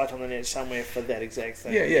have a site on the net somewhere for that exact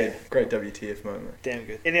thing. Yeah. Great WTF moment. Damn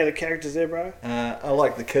good. Any other characters there, bro? I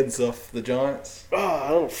like the kids off the Giants.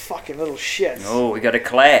 Oh, little shits. Oh, we got a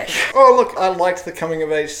clash. Oh, look, I liked the coming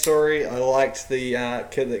of age story. I liked the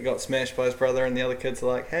kid that got smashed by his brother, and the other kids are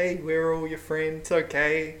like, hey, we're all your friends, it's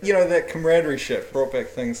okay. You know, that camaraderie ship brought back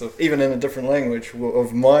things of, even in a different language,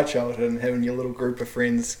 of my childhood and having your little group of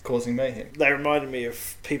friends causing mayhem. They reminded me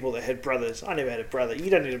of people that had brothers. I never had a brother. You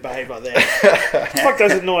don't need to behave like that. Fuck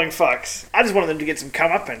those annoying fucks. I just wanted them to get some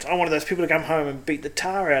comeuppance. I wanted those people to come home and beat the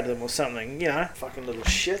tar out of them or something. You know, fucking little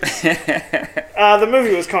shits. The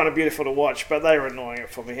movie was kind of beautiful to watch, but they were annoying it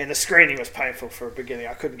for me. And the screening was painful for a beginning.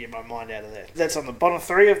 I couldn't get my mind out of that. That's on the bottom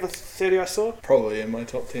 3 of the 30 I saw. Probably in my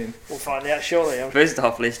top 10. We'll find out shortly. First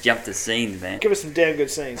off, let's jump to scenes, man. Give us some damn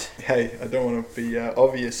good scenes. Hey, I don't want to be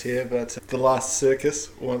obvious here, but The Last Circus,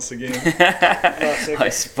 once again, I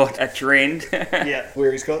spot a trend. Yeah.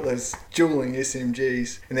 where he's got those dueling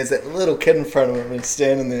SMGs, and there's that little kid in front of him, and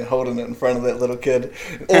standing there holding it in front of that little kid,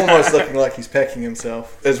 almost looking like he's packing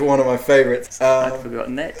himself, is one of my favourites. I'd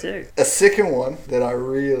forgotten that too. A second one that I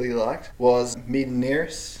really liked was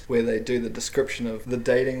Medaneris, where they do the description of the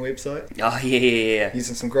dating website, Oh, yeah.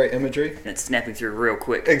 using some great imagery. And it's snapping through real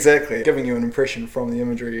quick. Exactly, giving you an impression from the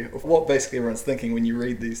imagery of what basically everyone's thinking when you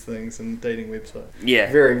read these things in dating website.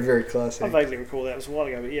 Yeah. Very, very classy. I vaguely recall that. It was a while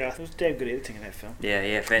ago, but yeah, it was damn good editing in that film.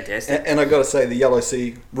 Yeah, fantastic. And I got to say, the Yellow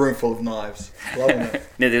Sea, room full of knives. Loving it.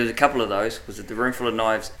 Now, there was a couple of those. Was it the room full of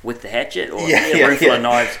knives with the hatchet? Or Yeah, the room full yeah. of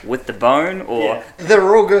knives with the bone? Or Yeah.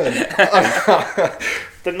 They're all good.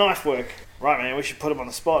 The knife work. Right, man, we should put him on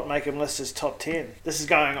the spot, make him list his top 10. This is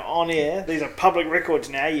going on air. These are public records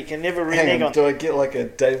now. You can never renege Hang on, on. do I get like a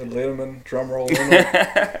David Letterman drum roll in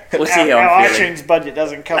it? we'll see how Our I'm feeling. iTunes budget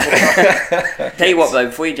doesn't cover it. Tell you what, though,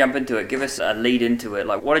 before you jump into it, give us a lead into it.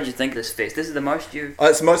 Like, what did you think of this fest? This is the most you...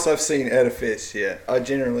 It's the most I've seen at a fest, yeah. I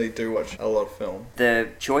generally do watch a lot of film. The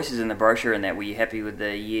choices in the brochure and that, were you happy with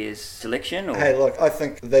the year's selection? Or? Hey, look, I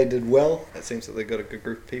think they did well. It seems that they've got a good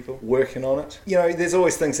group of people working on it. You know, there's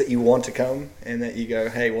always things that you want to come and that you go,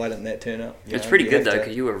 hey, why didn't that turn up? You It's know, pretty you good have though, to-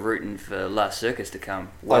 because you were rooting for Last Circus to come.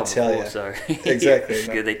 Well I tell before, ya. so Exactly.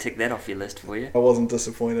 good they tick that off your list for you. I wasn't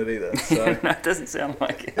disappointed either. So No, it doesn't sound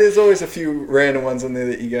like it. there's always a few random ones in there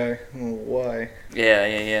that you go, oh, why?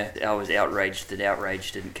 Yeah. I was outraged that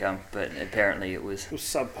Outrage didn't come, but apparently it was. It was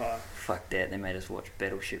subpar. Fuck that, they made us watch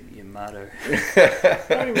Battleship Yamato.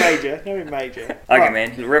 No major. Okay, Right.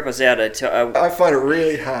 man, rip us out. I find it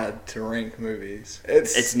really hard to rank movies.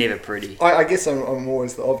 It's never pretty. I guess I'm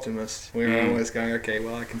always the optimist, where I'm Mm. always going, okay,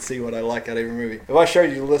 well, I can see what I like out of every movie. If I showed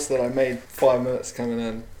you the list that I made 5 minutes coming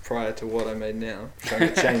in prior to what I made now, it's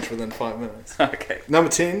going to change within 5 minutes. Okay. Number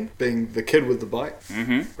 10 being The Kid with the Bike.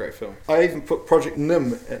 Mm-hmm. Great film. I even put Project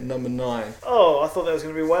Nim at number 9. Oh, I thought that was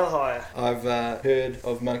going to be well higher. I've heard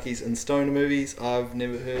of monkeys in stoner movies. I've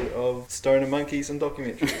never heard of stoner monkeys in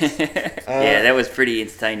documentaries. Yeah, that was pretty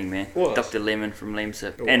entertaining, man. Was. Dr. Lemon from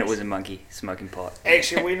Lemsip. It And it was. was a monkey smoking pot.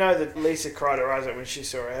 Actually, we know that Lisa cried her eyes out when she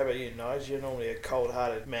saw her. How about you, Nige? You're normally a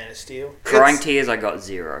cold-hearted man of steel. Crying It's- tears, I got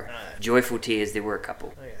 0. No. Joyful tears, there were a couple.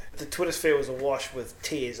 Okay. The Twitter sphere was awash with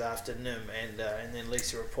tears after Nim, and then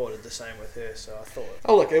Lisa reported the same with her, so I thought...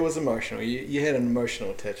 Oh, look, it was emotional. You had an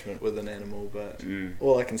emotional attachment with an animal, but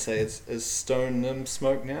all I can say is stone Nim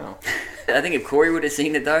smoke now. I think if Corey would have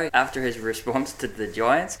seen it though, after his response to the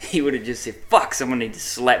Giants, he would have just said, fuck, someone needs to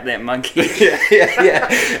slap that monkey.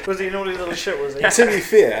 yeah. Was he a naughty little shit, was he? To be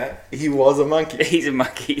fair, he was a monkey. He's a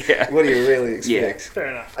monkey, yeah. What do you really expect? Fair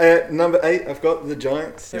enough. Number 8, I've got The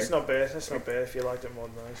Giants. That's not bad if you liked it more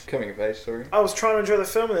than those. Coming of age story. I was trying to enjoy the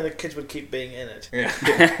film, and then the kids would keep being in it.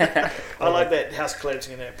 Yeah. I like that house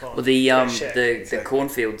collapsing in that pond. Well, the Exactly.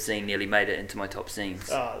 cornfield scene nearly made it into my top scenes.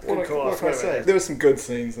 Good What call. can I say? There were some good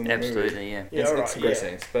scenes in the movie. Absolutely, yeah. Yeah, It's alright, some great yeah.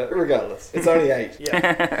 scenes, but regardless, it's only 8.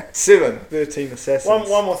 Yeah. 7, 13 Assassins.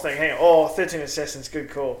 One more thing. Hang on. Oh, 13 Assassins. Good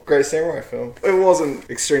call. Great samurai film. It wasn't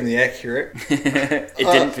extremely accurate. It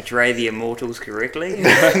didn't portray the immortals correctly.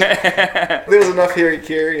 There was enough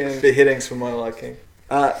hiri-kiri and beheadings for my liking.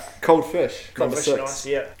 Cold Fish, number Fish, 6. nice.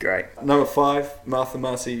 Yeah. Great. Number 5, Martha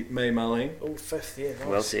Marcy May Marlene. Oh, 5th. Yeah. Nice.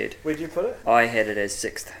 Well said. Where'd you put it? I had it as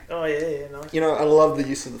 6th. Oh yeah. Nice. You know, I love the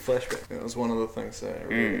use of the flashback. It was one of the things that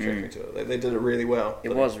really attracted me to it. They did it really well.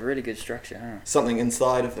 It was really good structure, huh? Something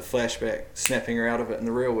inside of the flashback, snapping her out of it in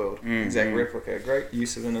the real world. Exact replica. Great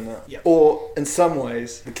use of in and out. Yep. Or, in some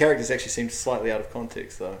ways, the characters actually seemed slightly out of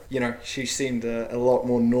context, though. You know, she seemed a lot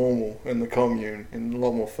more normal in the commune and a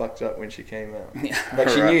lot more fucked up when she came out. Like,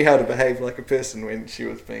 she knew how to behave like a person when she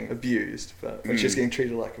was being abused, but when she was getting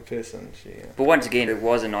treated like a person, she... But once again, it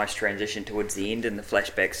was a nice transition towards the end in the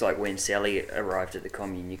flashbacks, like when Sally arrived at the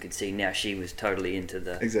commune, you could see now she was totally into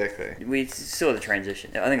the... Exactly. We saw the transition.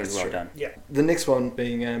 I think it was That's well true. done. Yeah. The next one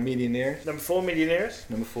being Millionaires. Number 4, Millionaires.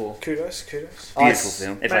 Number 4. Kudos. Beautiful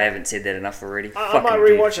film, if I haven't said that enough already. I Fucking might rewatch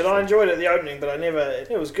beautiful it. I film. enjoyed it at the opening, but I never.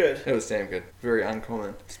 It was good. It was damn good. Very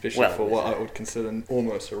uncommon, especially Well, for what I would consider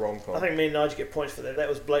almost a rom-com. I think me and Nigel get points for that. That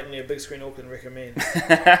was blatantly a big screen Auckland recommend.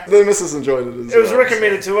 The missus enjoyed it as It was well.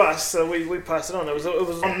 recommended to us, so we passed it on. It was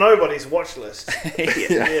on nobody's watch list.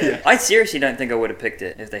 Yeah. I seriously don't think I would have picked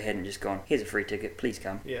it if they hadn't just gone, here's a free ticket, please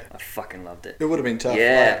come. Yeah. I fucking loved it. It would have been tough.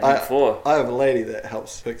 Yeah, I, number 4. I have a lady that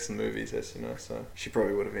helps pick some movies, as you know, so she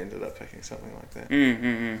probably would have ended up picking something like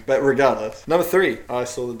that. But regardless, number 3, I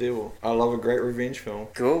Saw the Devil. I love a great revenge film.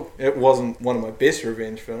 Cool. It wasn't one of my best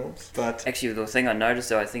revenge films, but Actually, the thing I noticed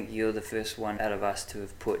though, I think you're the first one out of us to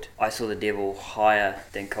have put I Saw the Devil higher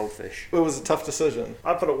than Cold Fish. it was a tough decision.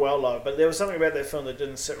 I put it well low, but there was something about that film that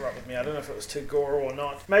didn't sit right with me. I don't know if it was too gore or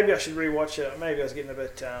not. Maybe I should rewatch it. Maybe I was getting a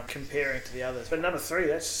bit comparing to the others. But number 3,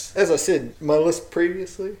 that's... As I said, my list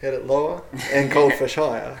previously had it lower and Cold Fish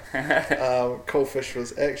higher. Cold Fish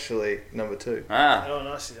was actually number 2. Ah. Oh,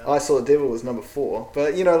 nicely done. I Saw the Devil was number 4.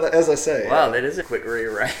 But, you know, as I say... Wow, that is a quick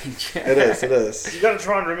rearrange. It is. You got to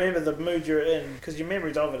try and remember the mood you're in, because your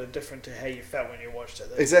memories of it are different to how you felt when you watched it.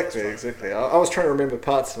 That's Exactly. fun. I was trying to remember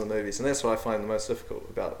parts of the movies, and that's what I find the most difficult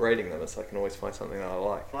about rating them. Is I can always find something that I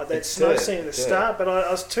like. Like that It snow did, scene at the it did. start, but I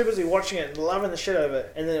was too busy watching it and loving the shit out of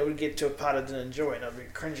it, and then it would get to a part I didn't enjoy, and I'd be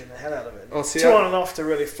cringing the hell out of it. Oh, see, too I- on and off to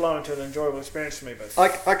really flow into an enjoyable experience for me, but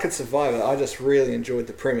I could survive it. I just really enjoyed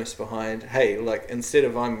the premise behind, hey, like, instead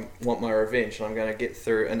of I want my revenge and I'm going to get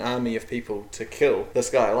through an army of people to kill this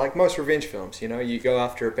guy, like most revenge films, you know, you go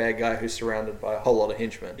after a bad guy who's surrounded by a whole lot of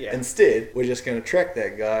henchmen. Yeah. Instead, we're just going to track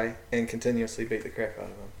that guy and continuously beat the crap out of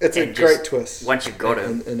him. It's a And great just- twist. once you've got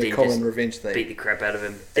him, in then a common just revenge thing. Beat the crap out of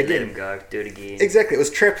him, then let Again. him go, do it again. Exactly. It was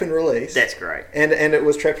trap and release. That's great. And it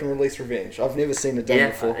was trap and release revenge. I've never seen it done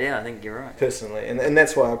before. Yeah, I think you're right. Personally, and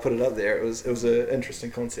that's why I put it up there. It was an interesting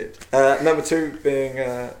concept. Number 2 being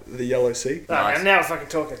the Yellow Sea. Nice. and now we're fucking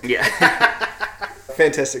talking. Yeah.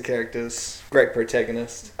 Fantastic characters, great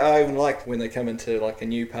protagonist. I even like when they come into like a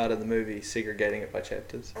new part of the movie, segregating it by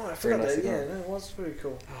chapters. Oh, I Very forgot that. nicely Yeah, done. that was pretty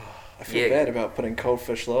cool. I feel Yeah. bad about putting Cold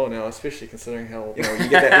Fish lower now, especially considering how you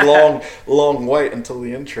get that long wait until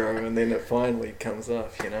the intro and then it finally comes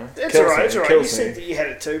up. You know, It's Kills alright, me, it's alright. kills You said me. that you had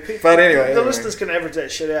it too. People, But anyway, the listeners can average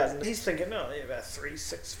that shit out, and he's thinking, oh, yeah, about 3,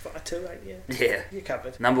 6, 5, 2, 8, yeah. Yeah. You're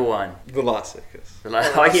covered. Number 1. The Last Circus. Oh,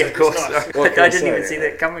 Last yeah, of course. Circus, nice. What I can I didn't even say? see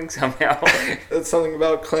that coming somehow. It's something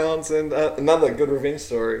about clowns and another good revenge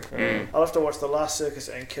story. I'll have to watch The Last Circus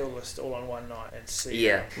and Kill List all on one night and see.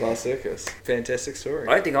 Yeah. Last Circus, fantastic story.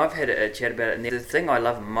 I don't think I've had a chat about it. And the thing I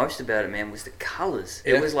love most about it, man, was the colours.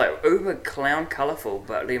 It Yeah. was like uber clown colourful,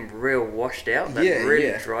 but then real washed out. That Yeah, really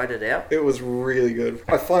yeah. dried it out. It was really good.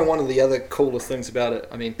 I find one of the other coolest things about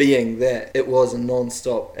it, being that it was a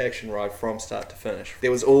non-stop action ride from start to finish. There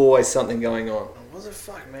was always something going on. Oh, was it?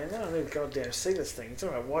 Fuck, man. I don't even goddamn see this thing. You're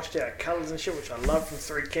talking about washed out colours and shit, which I love from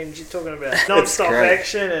Three Kings. You're talking about non-stop great.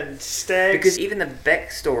 action and stags. Because even the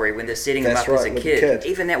backstory when they're setting him That's up as right, a with the kid, kid.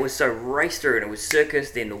 even that was so raced through, and it was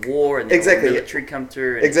circus, then the war war and then Exactly. the military come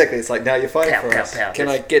through. And Exactly. It's like, now you're fighting Pow, for pow, us. pow. Can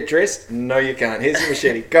I get dressed? No, you can't. Here's your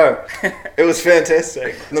machete. Go. It was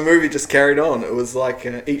fantastic. And the movie just carried on. It was like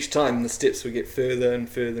each time the steps would get further and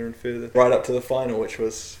further and further, right up to the final, which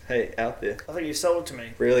was, hey, out there. I think you sold it to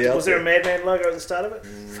me. Really out Was there a there. Madman logo at the start of it?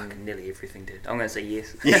 Fucking nearly everything did. I'm going to say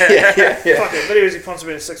yes. Yeah. Fuck it, video was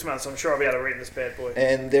responsible in 6 months. I'm sure I'll be able to rent this bad boy.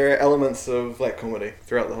 And there are elements of black comedy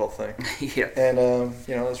throughout the whole thing. Yeah. And,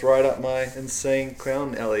 it's right up my insane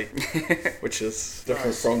clown alley, which is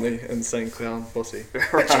different from the insane clown pussy.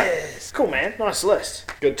 Bitches. Cool, man. Nice list.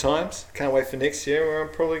 Good times. Can't wait for next year where I'm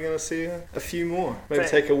probably going to see a few more. Maybe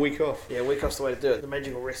Fair. take a week off. Yeah, week off's the way to do it. The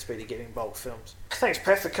magical recipe to getting bulk films. Thanks,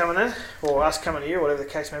 Pat, for coming in. Or us coming to you, whatever the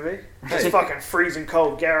case may be. This fucking freezing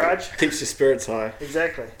cold garage. Keeps your spirits high.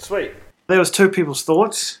 Exactly. Sweet. There was two people's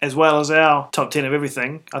thoughts, as well as our top 10 of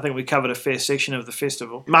everything. I think we covered a fair section of the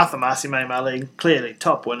festival. Martha Marcy May Marlene, clearly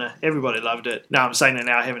top winner. Everybody loved it. No, I'm saying that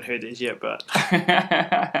now. I haven't heard these yet, but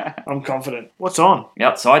I'm confident. What's on?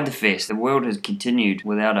 Outside the fest, the world has continued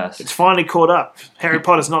without us. It's finally caught up. Harry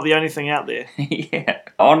Potter's not the only thing out there. Yeah.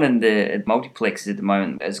 On in the multiplexes at the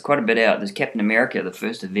moment, there's quite a bit out. There's Captain America, the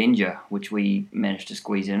first Avenger, which we managed to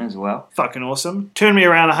squeeze in as well. Fucking awesome. Turned me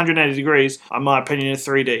around 180 degrees, in my opinion, in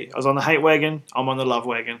 3D. I was on the hate wagon. I'm on the love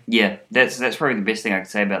wagon. Yeah, that's probably the best thing I could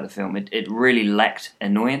say about the film. It really lacked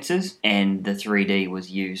annoyances, and the 3D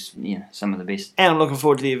was used, some of the best. And I'm looking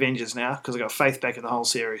forward to the Avengers now, because I've got faith back in the whole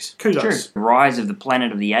series. Kudos. True. Rise of the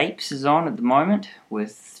Planet of the Apes is on at the moment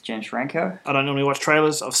with James Franco. I don't normally watch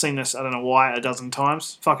trailers. I've seen this, I don't know why, a dozen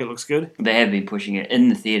times. Fuck, it looks good. They have been pushing it in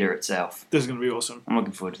the theatre itself. This is going to be awesome. I'm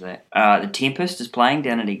looking forward to that. The Tempest is playing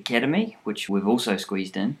down at the Academy, which we've also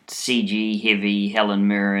squeezed in. CG, heavy, Helen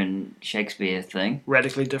Mirren, Shakespeare thing.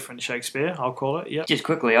 Radically different Shakespeare, I'll call it, yep. Just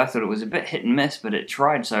quickly, I thought it was a bit hit and miss, but it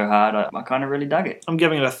tried so hard, I kind of really dug it. I'm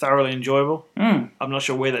giving it a thoroughly enjoyable. Mm. I'm not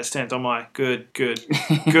sure where that stands on my good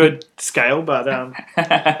scale, but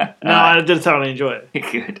no, I did thoroughly enjoy it.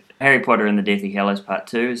 Good. Harry Potter and the Deathly Hallows Part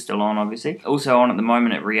 2 is still on, obviously. Also on at the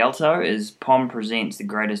moment at Rialto is POM Presents The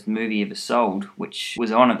Greatest Movie Ever Sold, which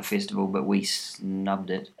was on at the festival, but we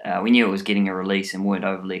snubbed it. We knew it was getting a release and weren't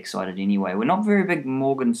overly excited anyway. We're not very big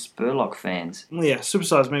Morgan Spurlock fans. Yeah, Super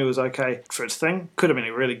Size Me was okay for its thing. Could have been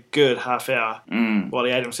a really good half hour while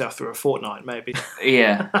he ate himself through a fortnight, maybe.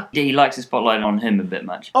 Yeah. He likes the spotlight on him a bit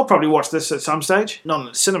much. I'll probably watch this at some stage. Not in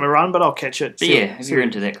a cinema run, but I'll catch it. But yeah, if you're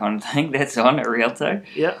into that kind of thing, that's on at Rialto.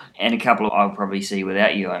 Yeah. And a couple I'll probably see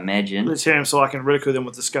without you, I imagine. Let's hear him so I can ridicule them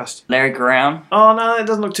with disgust. Larry Crown. Oh, no, it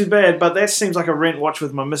doesn't look too bad, but that seems like a rent watch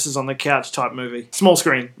with my missus on the couch type movie. Small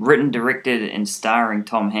screen. Written, directed, and starring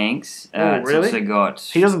Tom Hanks. Oh, really? It's also got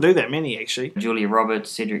He doesn't do that many, actually. Julia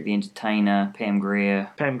Roberts, Cedric the Entertainer, Pam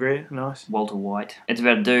Grier, Pam Grier, nice. Walter White. It's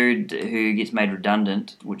about a dude who gets made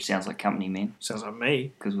redundant, which sounds like Company Men. Sounds like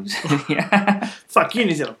me. Because yeah. Fuck you,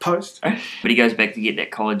 New Zealand Post. But he goes back to get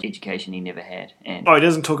that college education he never had and Oh, he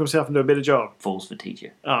doesn't talk himself into a better job. falls for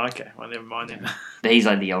teacher. Oh, okay. Well, never mind then. But he's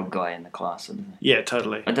like the old guy in the class, sort of thing. Yeah,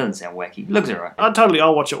 totally. It doesn't sound wacky. Looks alright.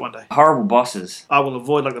 I'll watch it one day. Horrible Bosses. I will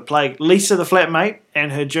avoid like the plague. Lisa, the flatmate,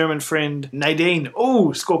 and her German friend Nadine.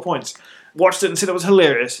 Ooh, score points. Watched it and said it was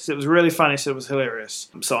hilarious. Said it was really funny. Said it was hilarious.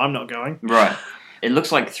 So I'm not going. Right. It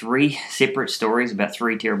looks like 3 separate stories about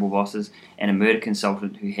 3 terrible bosses and a murder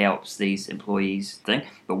consultant who helps these employees thing.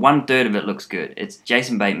 But 1/3 of it looks good. It's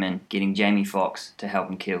Jason Bateman getting Jamie Foxx to help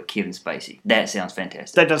him kill Kevin Spacey. That sounds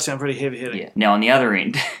fantastic. That does sound pretty heavy hitting. Yeah. Now on the other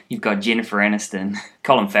end, you've got Jennifer Aniston.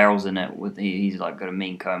 Colin Farrell's in it. He's like got a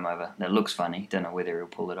mean comb over. That looks funny. Don't know whether he'll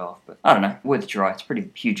pull it off, but I don't know. Worth a try. It's a pretty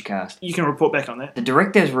huge cast. You can report back on that. The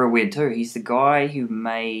director's real weird too. He's the guy who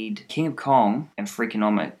made King of Kong and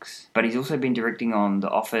Freakonomics, but he's also been directing on The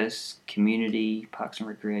Office, Community, Parks and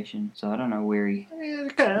Recreation. So I don't know where he. Yeah,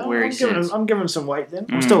 okay. Where he sits. I'm giving him some weight then.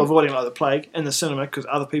 I'm still avoiding like the plague in the cinema because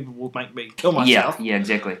other people will make me kill myself. Yeah,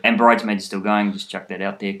 exactly. And Bridesmaids is still going. Just chuck that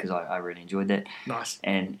out there because I really enjoyed that. Nice.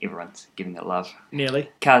 And everyone's giving it love. Nearly.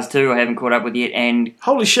 Cars 2 I haven't caught up with yet, and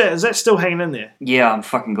Holy shit, is that still hanging in there? yeah, I'm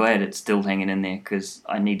fucking glad it's still hanging in there because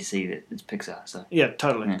I need to see that it's Pixar. So. Yeah,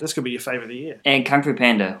 totally. Yeah. This could be your favourite of the year. And Kung Fu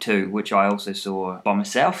Panda 2, which I also saw by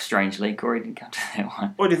myself, strangely. Corey didn't come to that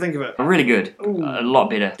one. What do you think of it? Really good. Ooh. A lot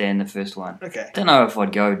better than the first one. Okay. Don't know if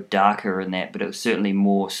I'd go darker in that, but it was certainly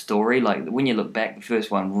more story. Like, when you look back, the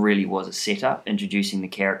first one really was a setup, introducing the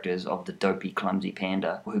characters of the dopey, clumsy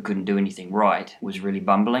panda who couldn't do anything right, was really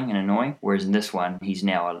bumbling and annoying. Whereas in this one, he's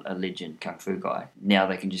now a legend kung fu guy. Now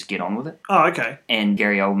they can just get on with it. Oh, okay. And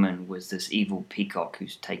Gary Oldman was this evil peacock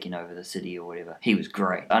who's taking over the city or whatever. He was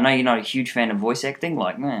great. I know you're not a huge fan of voice acting,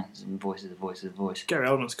 like, man, voice is a voice is a voice. Gary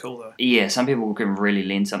Oldman's cool though. Yeah, some people people can really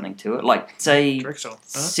lend something to it. Like, say, Drexel. Huh?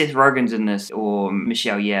 Seth Rogen's in this, or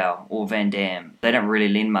Michelle Yeoh, or Van Damme. They don't really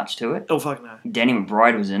lend much to it. Oh, fuck no. Danny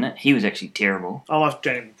McBride was in it. He was actually terrible. I love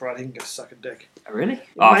Danny McBride. He can go suck a dick. Oh, really?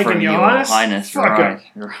 Making from Your Your Highness? Highness. Fuck Right.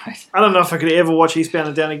 Right. I don't know if I could ever watch Eastbound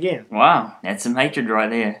and Down again. Wow. That's some hatred right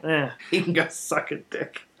there. Yeah. He can go suck a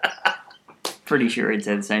dick. Pretty sure he'd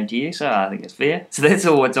say the same to you, so I think it's fair. So that's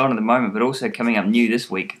all what's on at the moment, but also coming up new this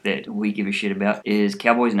week that we give a shit about is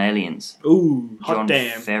Cowboys and Aliens. Ooh, hot John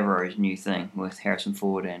damn. Favreau's new thing with Harrison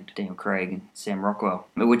Ford and Daniel Craig and Sam Rockwell,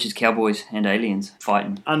 which is Cowboys and Aliens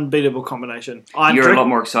fighting. Unbeatable combination. You're a lot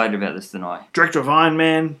more excited about this than I. Director of Iron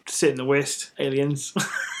Man, set in the West, Aliens.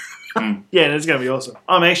 Mm. Yeah, and it's going to be awesome.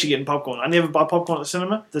 I'm actually getting popcorn. I never buy popcorn at the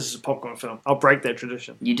cinema. This is a popcorn film. I'll break that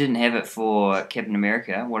tradition. You didn't have it for Captain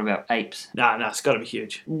America. What about Apes? No, it's got to be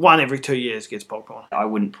huge. One every 2 years gets popcorn. I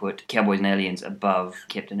wouldn't put Cowboys and Aliens above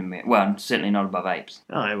Captain America. Well, certainly not above Apes.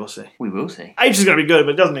 Oh, yeah, we'll see. We will see. Apes is going to be good,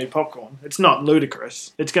 but it doesn't need popcorn. It's not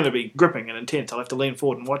ludicrous. It's going to be gripping and intense. I'll have to lean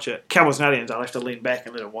forward and watch it. Cowboys and Aliens, I'll have to lean back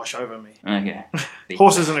and let it wash over me. Okay.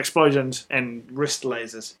 Horses and explosions and wrist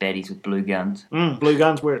lasers. Baddies with blue guns. Blue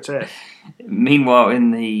guns where it's at. Meanwhile,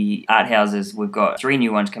 in the art houses, we've got 3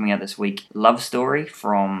 new ones coming out this week. Love Story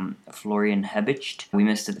from Florian Habicht. We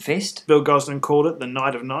missed at the fest. Bill Gosling called it the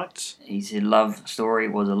Night of Nights. He said Love Story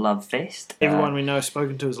was a love fest. Everyone we know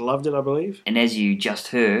spoken to has loved it, I believe. And as you just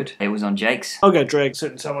heard, it was on Jake's. I'll go drag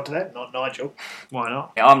certain someone to that, not Nigel. Why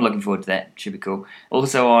not? Yeah, I'm looking forward to that. Should be cool.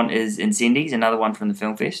 Also on is Incendies, another one from the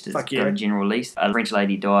film fest. It's Fuck yeah. got a general release. A French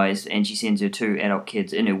lady dies and she sends her 2 adult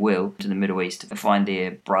kids in her will to the Middle East to find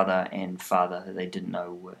their brother and father that they didn't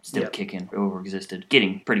know were still kicking or existed.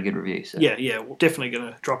 Getting pretty good reviews. So. Yeah, we're definitely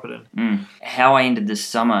going to drop it in. How I Ended This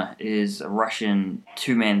Summer is a Russian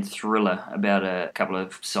 2-man thriller about a couple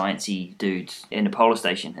of sciencey dudes in a polar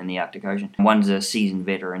station in the Arctic Ocean. One's a seasoned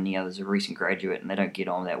veteran, the other's a recent graduate, and they don't get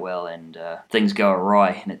on that well, and things go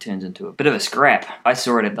awry, and it turns into a bit of a scrap. I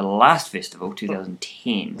saw it at the last festival,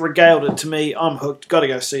 2010. Regaled it to me. I'm hooked. Got to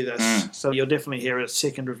go see this. So you'll definitely hear a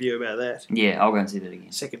second review about that. Yeah, I'll go and see that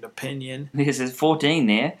again. Second opinion. There's 14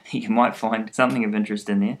 there. You might find something of interest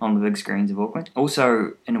in there on the big screens of Auckland.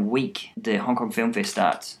 Also, in a week, the Hong Kong Film Fest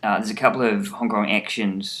starts. There's a couple of Hong Kong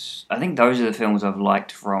actions. I think those are the films I've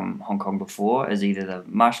liked from Hong Kong before, as either the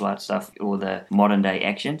martial arts stuff or the modern day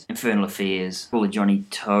actions. Infernal Affairs, all the Johnny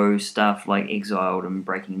To stuff like Exiled and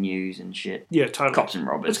Breaking News and shit. Yeah, totally. Cops and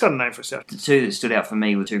Robbers. It's got a name for itself. The 2 that stood out for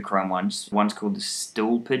me were 2 crime ones. One's called The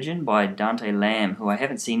Stool Pigeon by Dante Lam, who I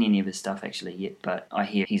haven't seen any of his stuff actually yet, but I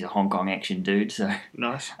hear he's a Hong Kong action dude, so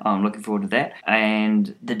Nice. I'm looking forward to that.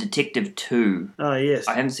 And The Detective 2. Oh, yes.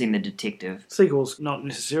 I haven't seen The Detective. Sequel's not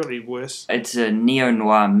necessarily worse. It's a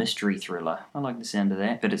neo-noir mystery thriller. I like the sound of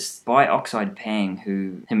that. But it's by Oxide Pang,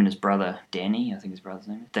 him and his brother, Danny, I think his brother's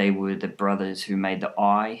name. They were the brothers who made The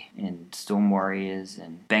Eye and Storm Warriors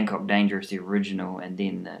and Bangkok Dangerous, the original, and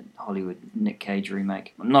then the Hollywood Nick Cage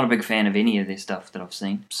remake. I'm not a big fan of any of their stuff that I've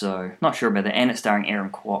seen, so not sure about that. And it's starring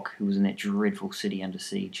Aaron Kwok, who was in that dreadful City Under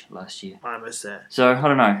Siege last year. I miss that. So, I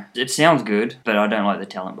don't know. It sounds good, but I don't like the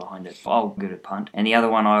talent behind it. I'll give it a punt. And the other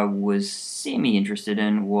one I was semi-interested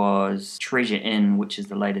in was Treasure Inn, which is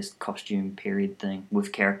the latest costume period thing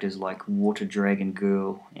with characters like Water Dragon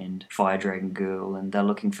Girl and Fire Dragon Girl, and they're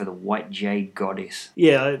looking for the White Jade Goddess.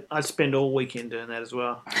 Yeah, I'd spend all weekend doing that as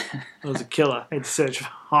well. It was a killer. I had to search for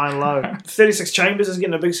high and low. 36 Chambers is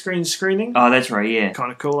getting a big screen screening. Oh, that's right, yeah.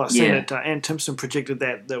 Kind of cool. I've seen it. Ann Timpson projected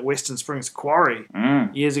that the Western Springs Quarry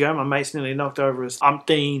years ago. My mates nearly knocked over his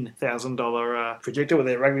 $1,000 projector with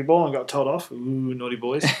their rugby ball and got told off. Ooh, naughty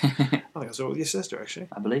boys. I think I saw it with your sister, actually.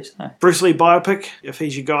 I believe so. Bruce Lee biopic, if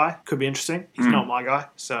he's your guy, could be interesting. He's not my guy,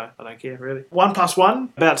 so I don't care, really. 1+1,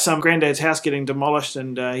 about some granddad's house getting demolished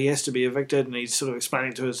and he has to be evicted, and he's sort of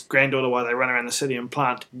explaining to his granddaughter why they run around the city and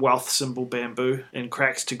plant wealth symbol bamboo in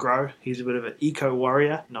cracks to grow. He's a bit of an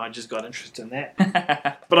eco-warrior, and I just got interested in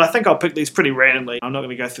that. But I think I'll pick these pretty randomly. I'm not going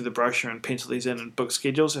to go through the brochure and pencil these in and book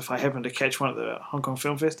schedules. If I happen to catch one at the Hong Kong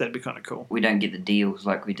Film Fest, that'd be kind of cool. We don't get the deals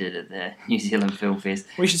like we did at the New Zealand Film Fest.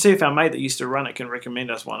 We should see if our mate that used to run it can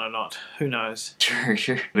recommend us one or not. Who knows?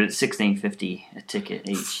 Sure. But it's $16.50 a ticket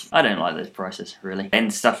each. I don't like those prices, really.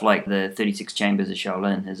 And stuff like the 36 Chambers of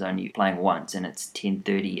Shaolin is only playing once, and it's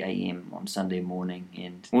 10:30 a.m. on Sunday morning,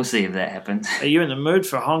 and we'll see if that happens. Are you in the mood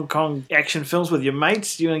for Hong Kong action films with your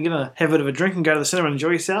mates? You want to have a bit of a drink and go to the cinema and enjoy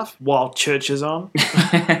yourself while church is on?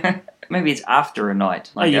 Maybe it's after a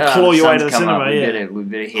night. Like, you claw your way to the cinema, up, we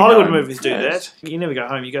better head Hollywood home movies do first. that. You never go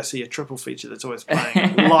home, you go see a triple feature that's always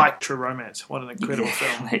playing. Like True Romance. What an incredible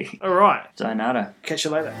film. Exactly. All right. Sayonara. Catch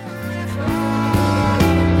you later.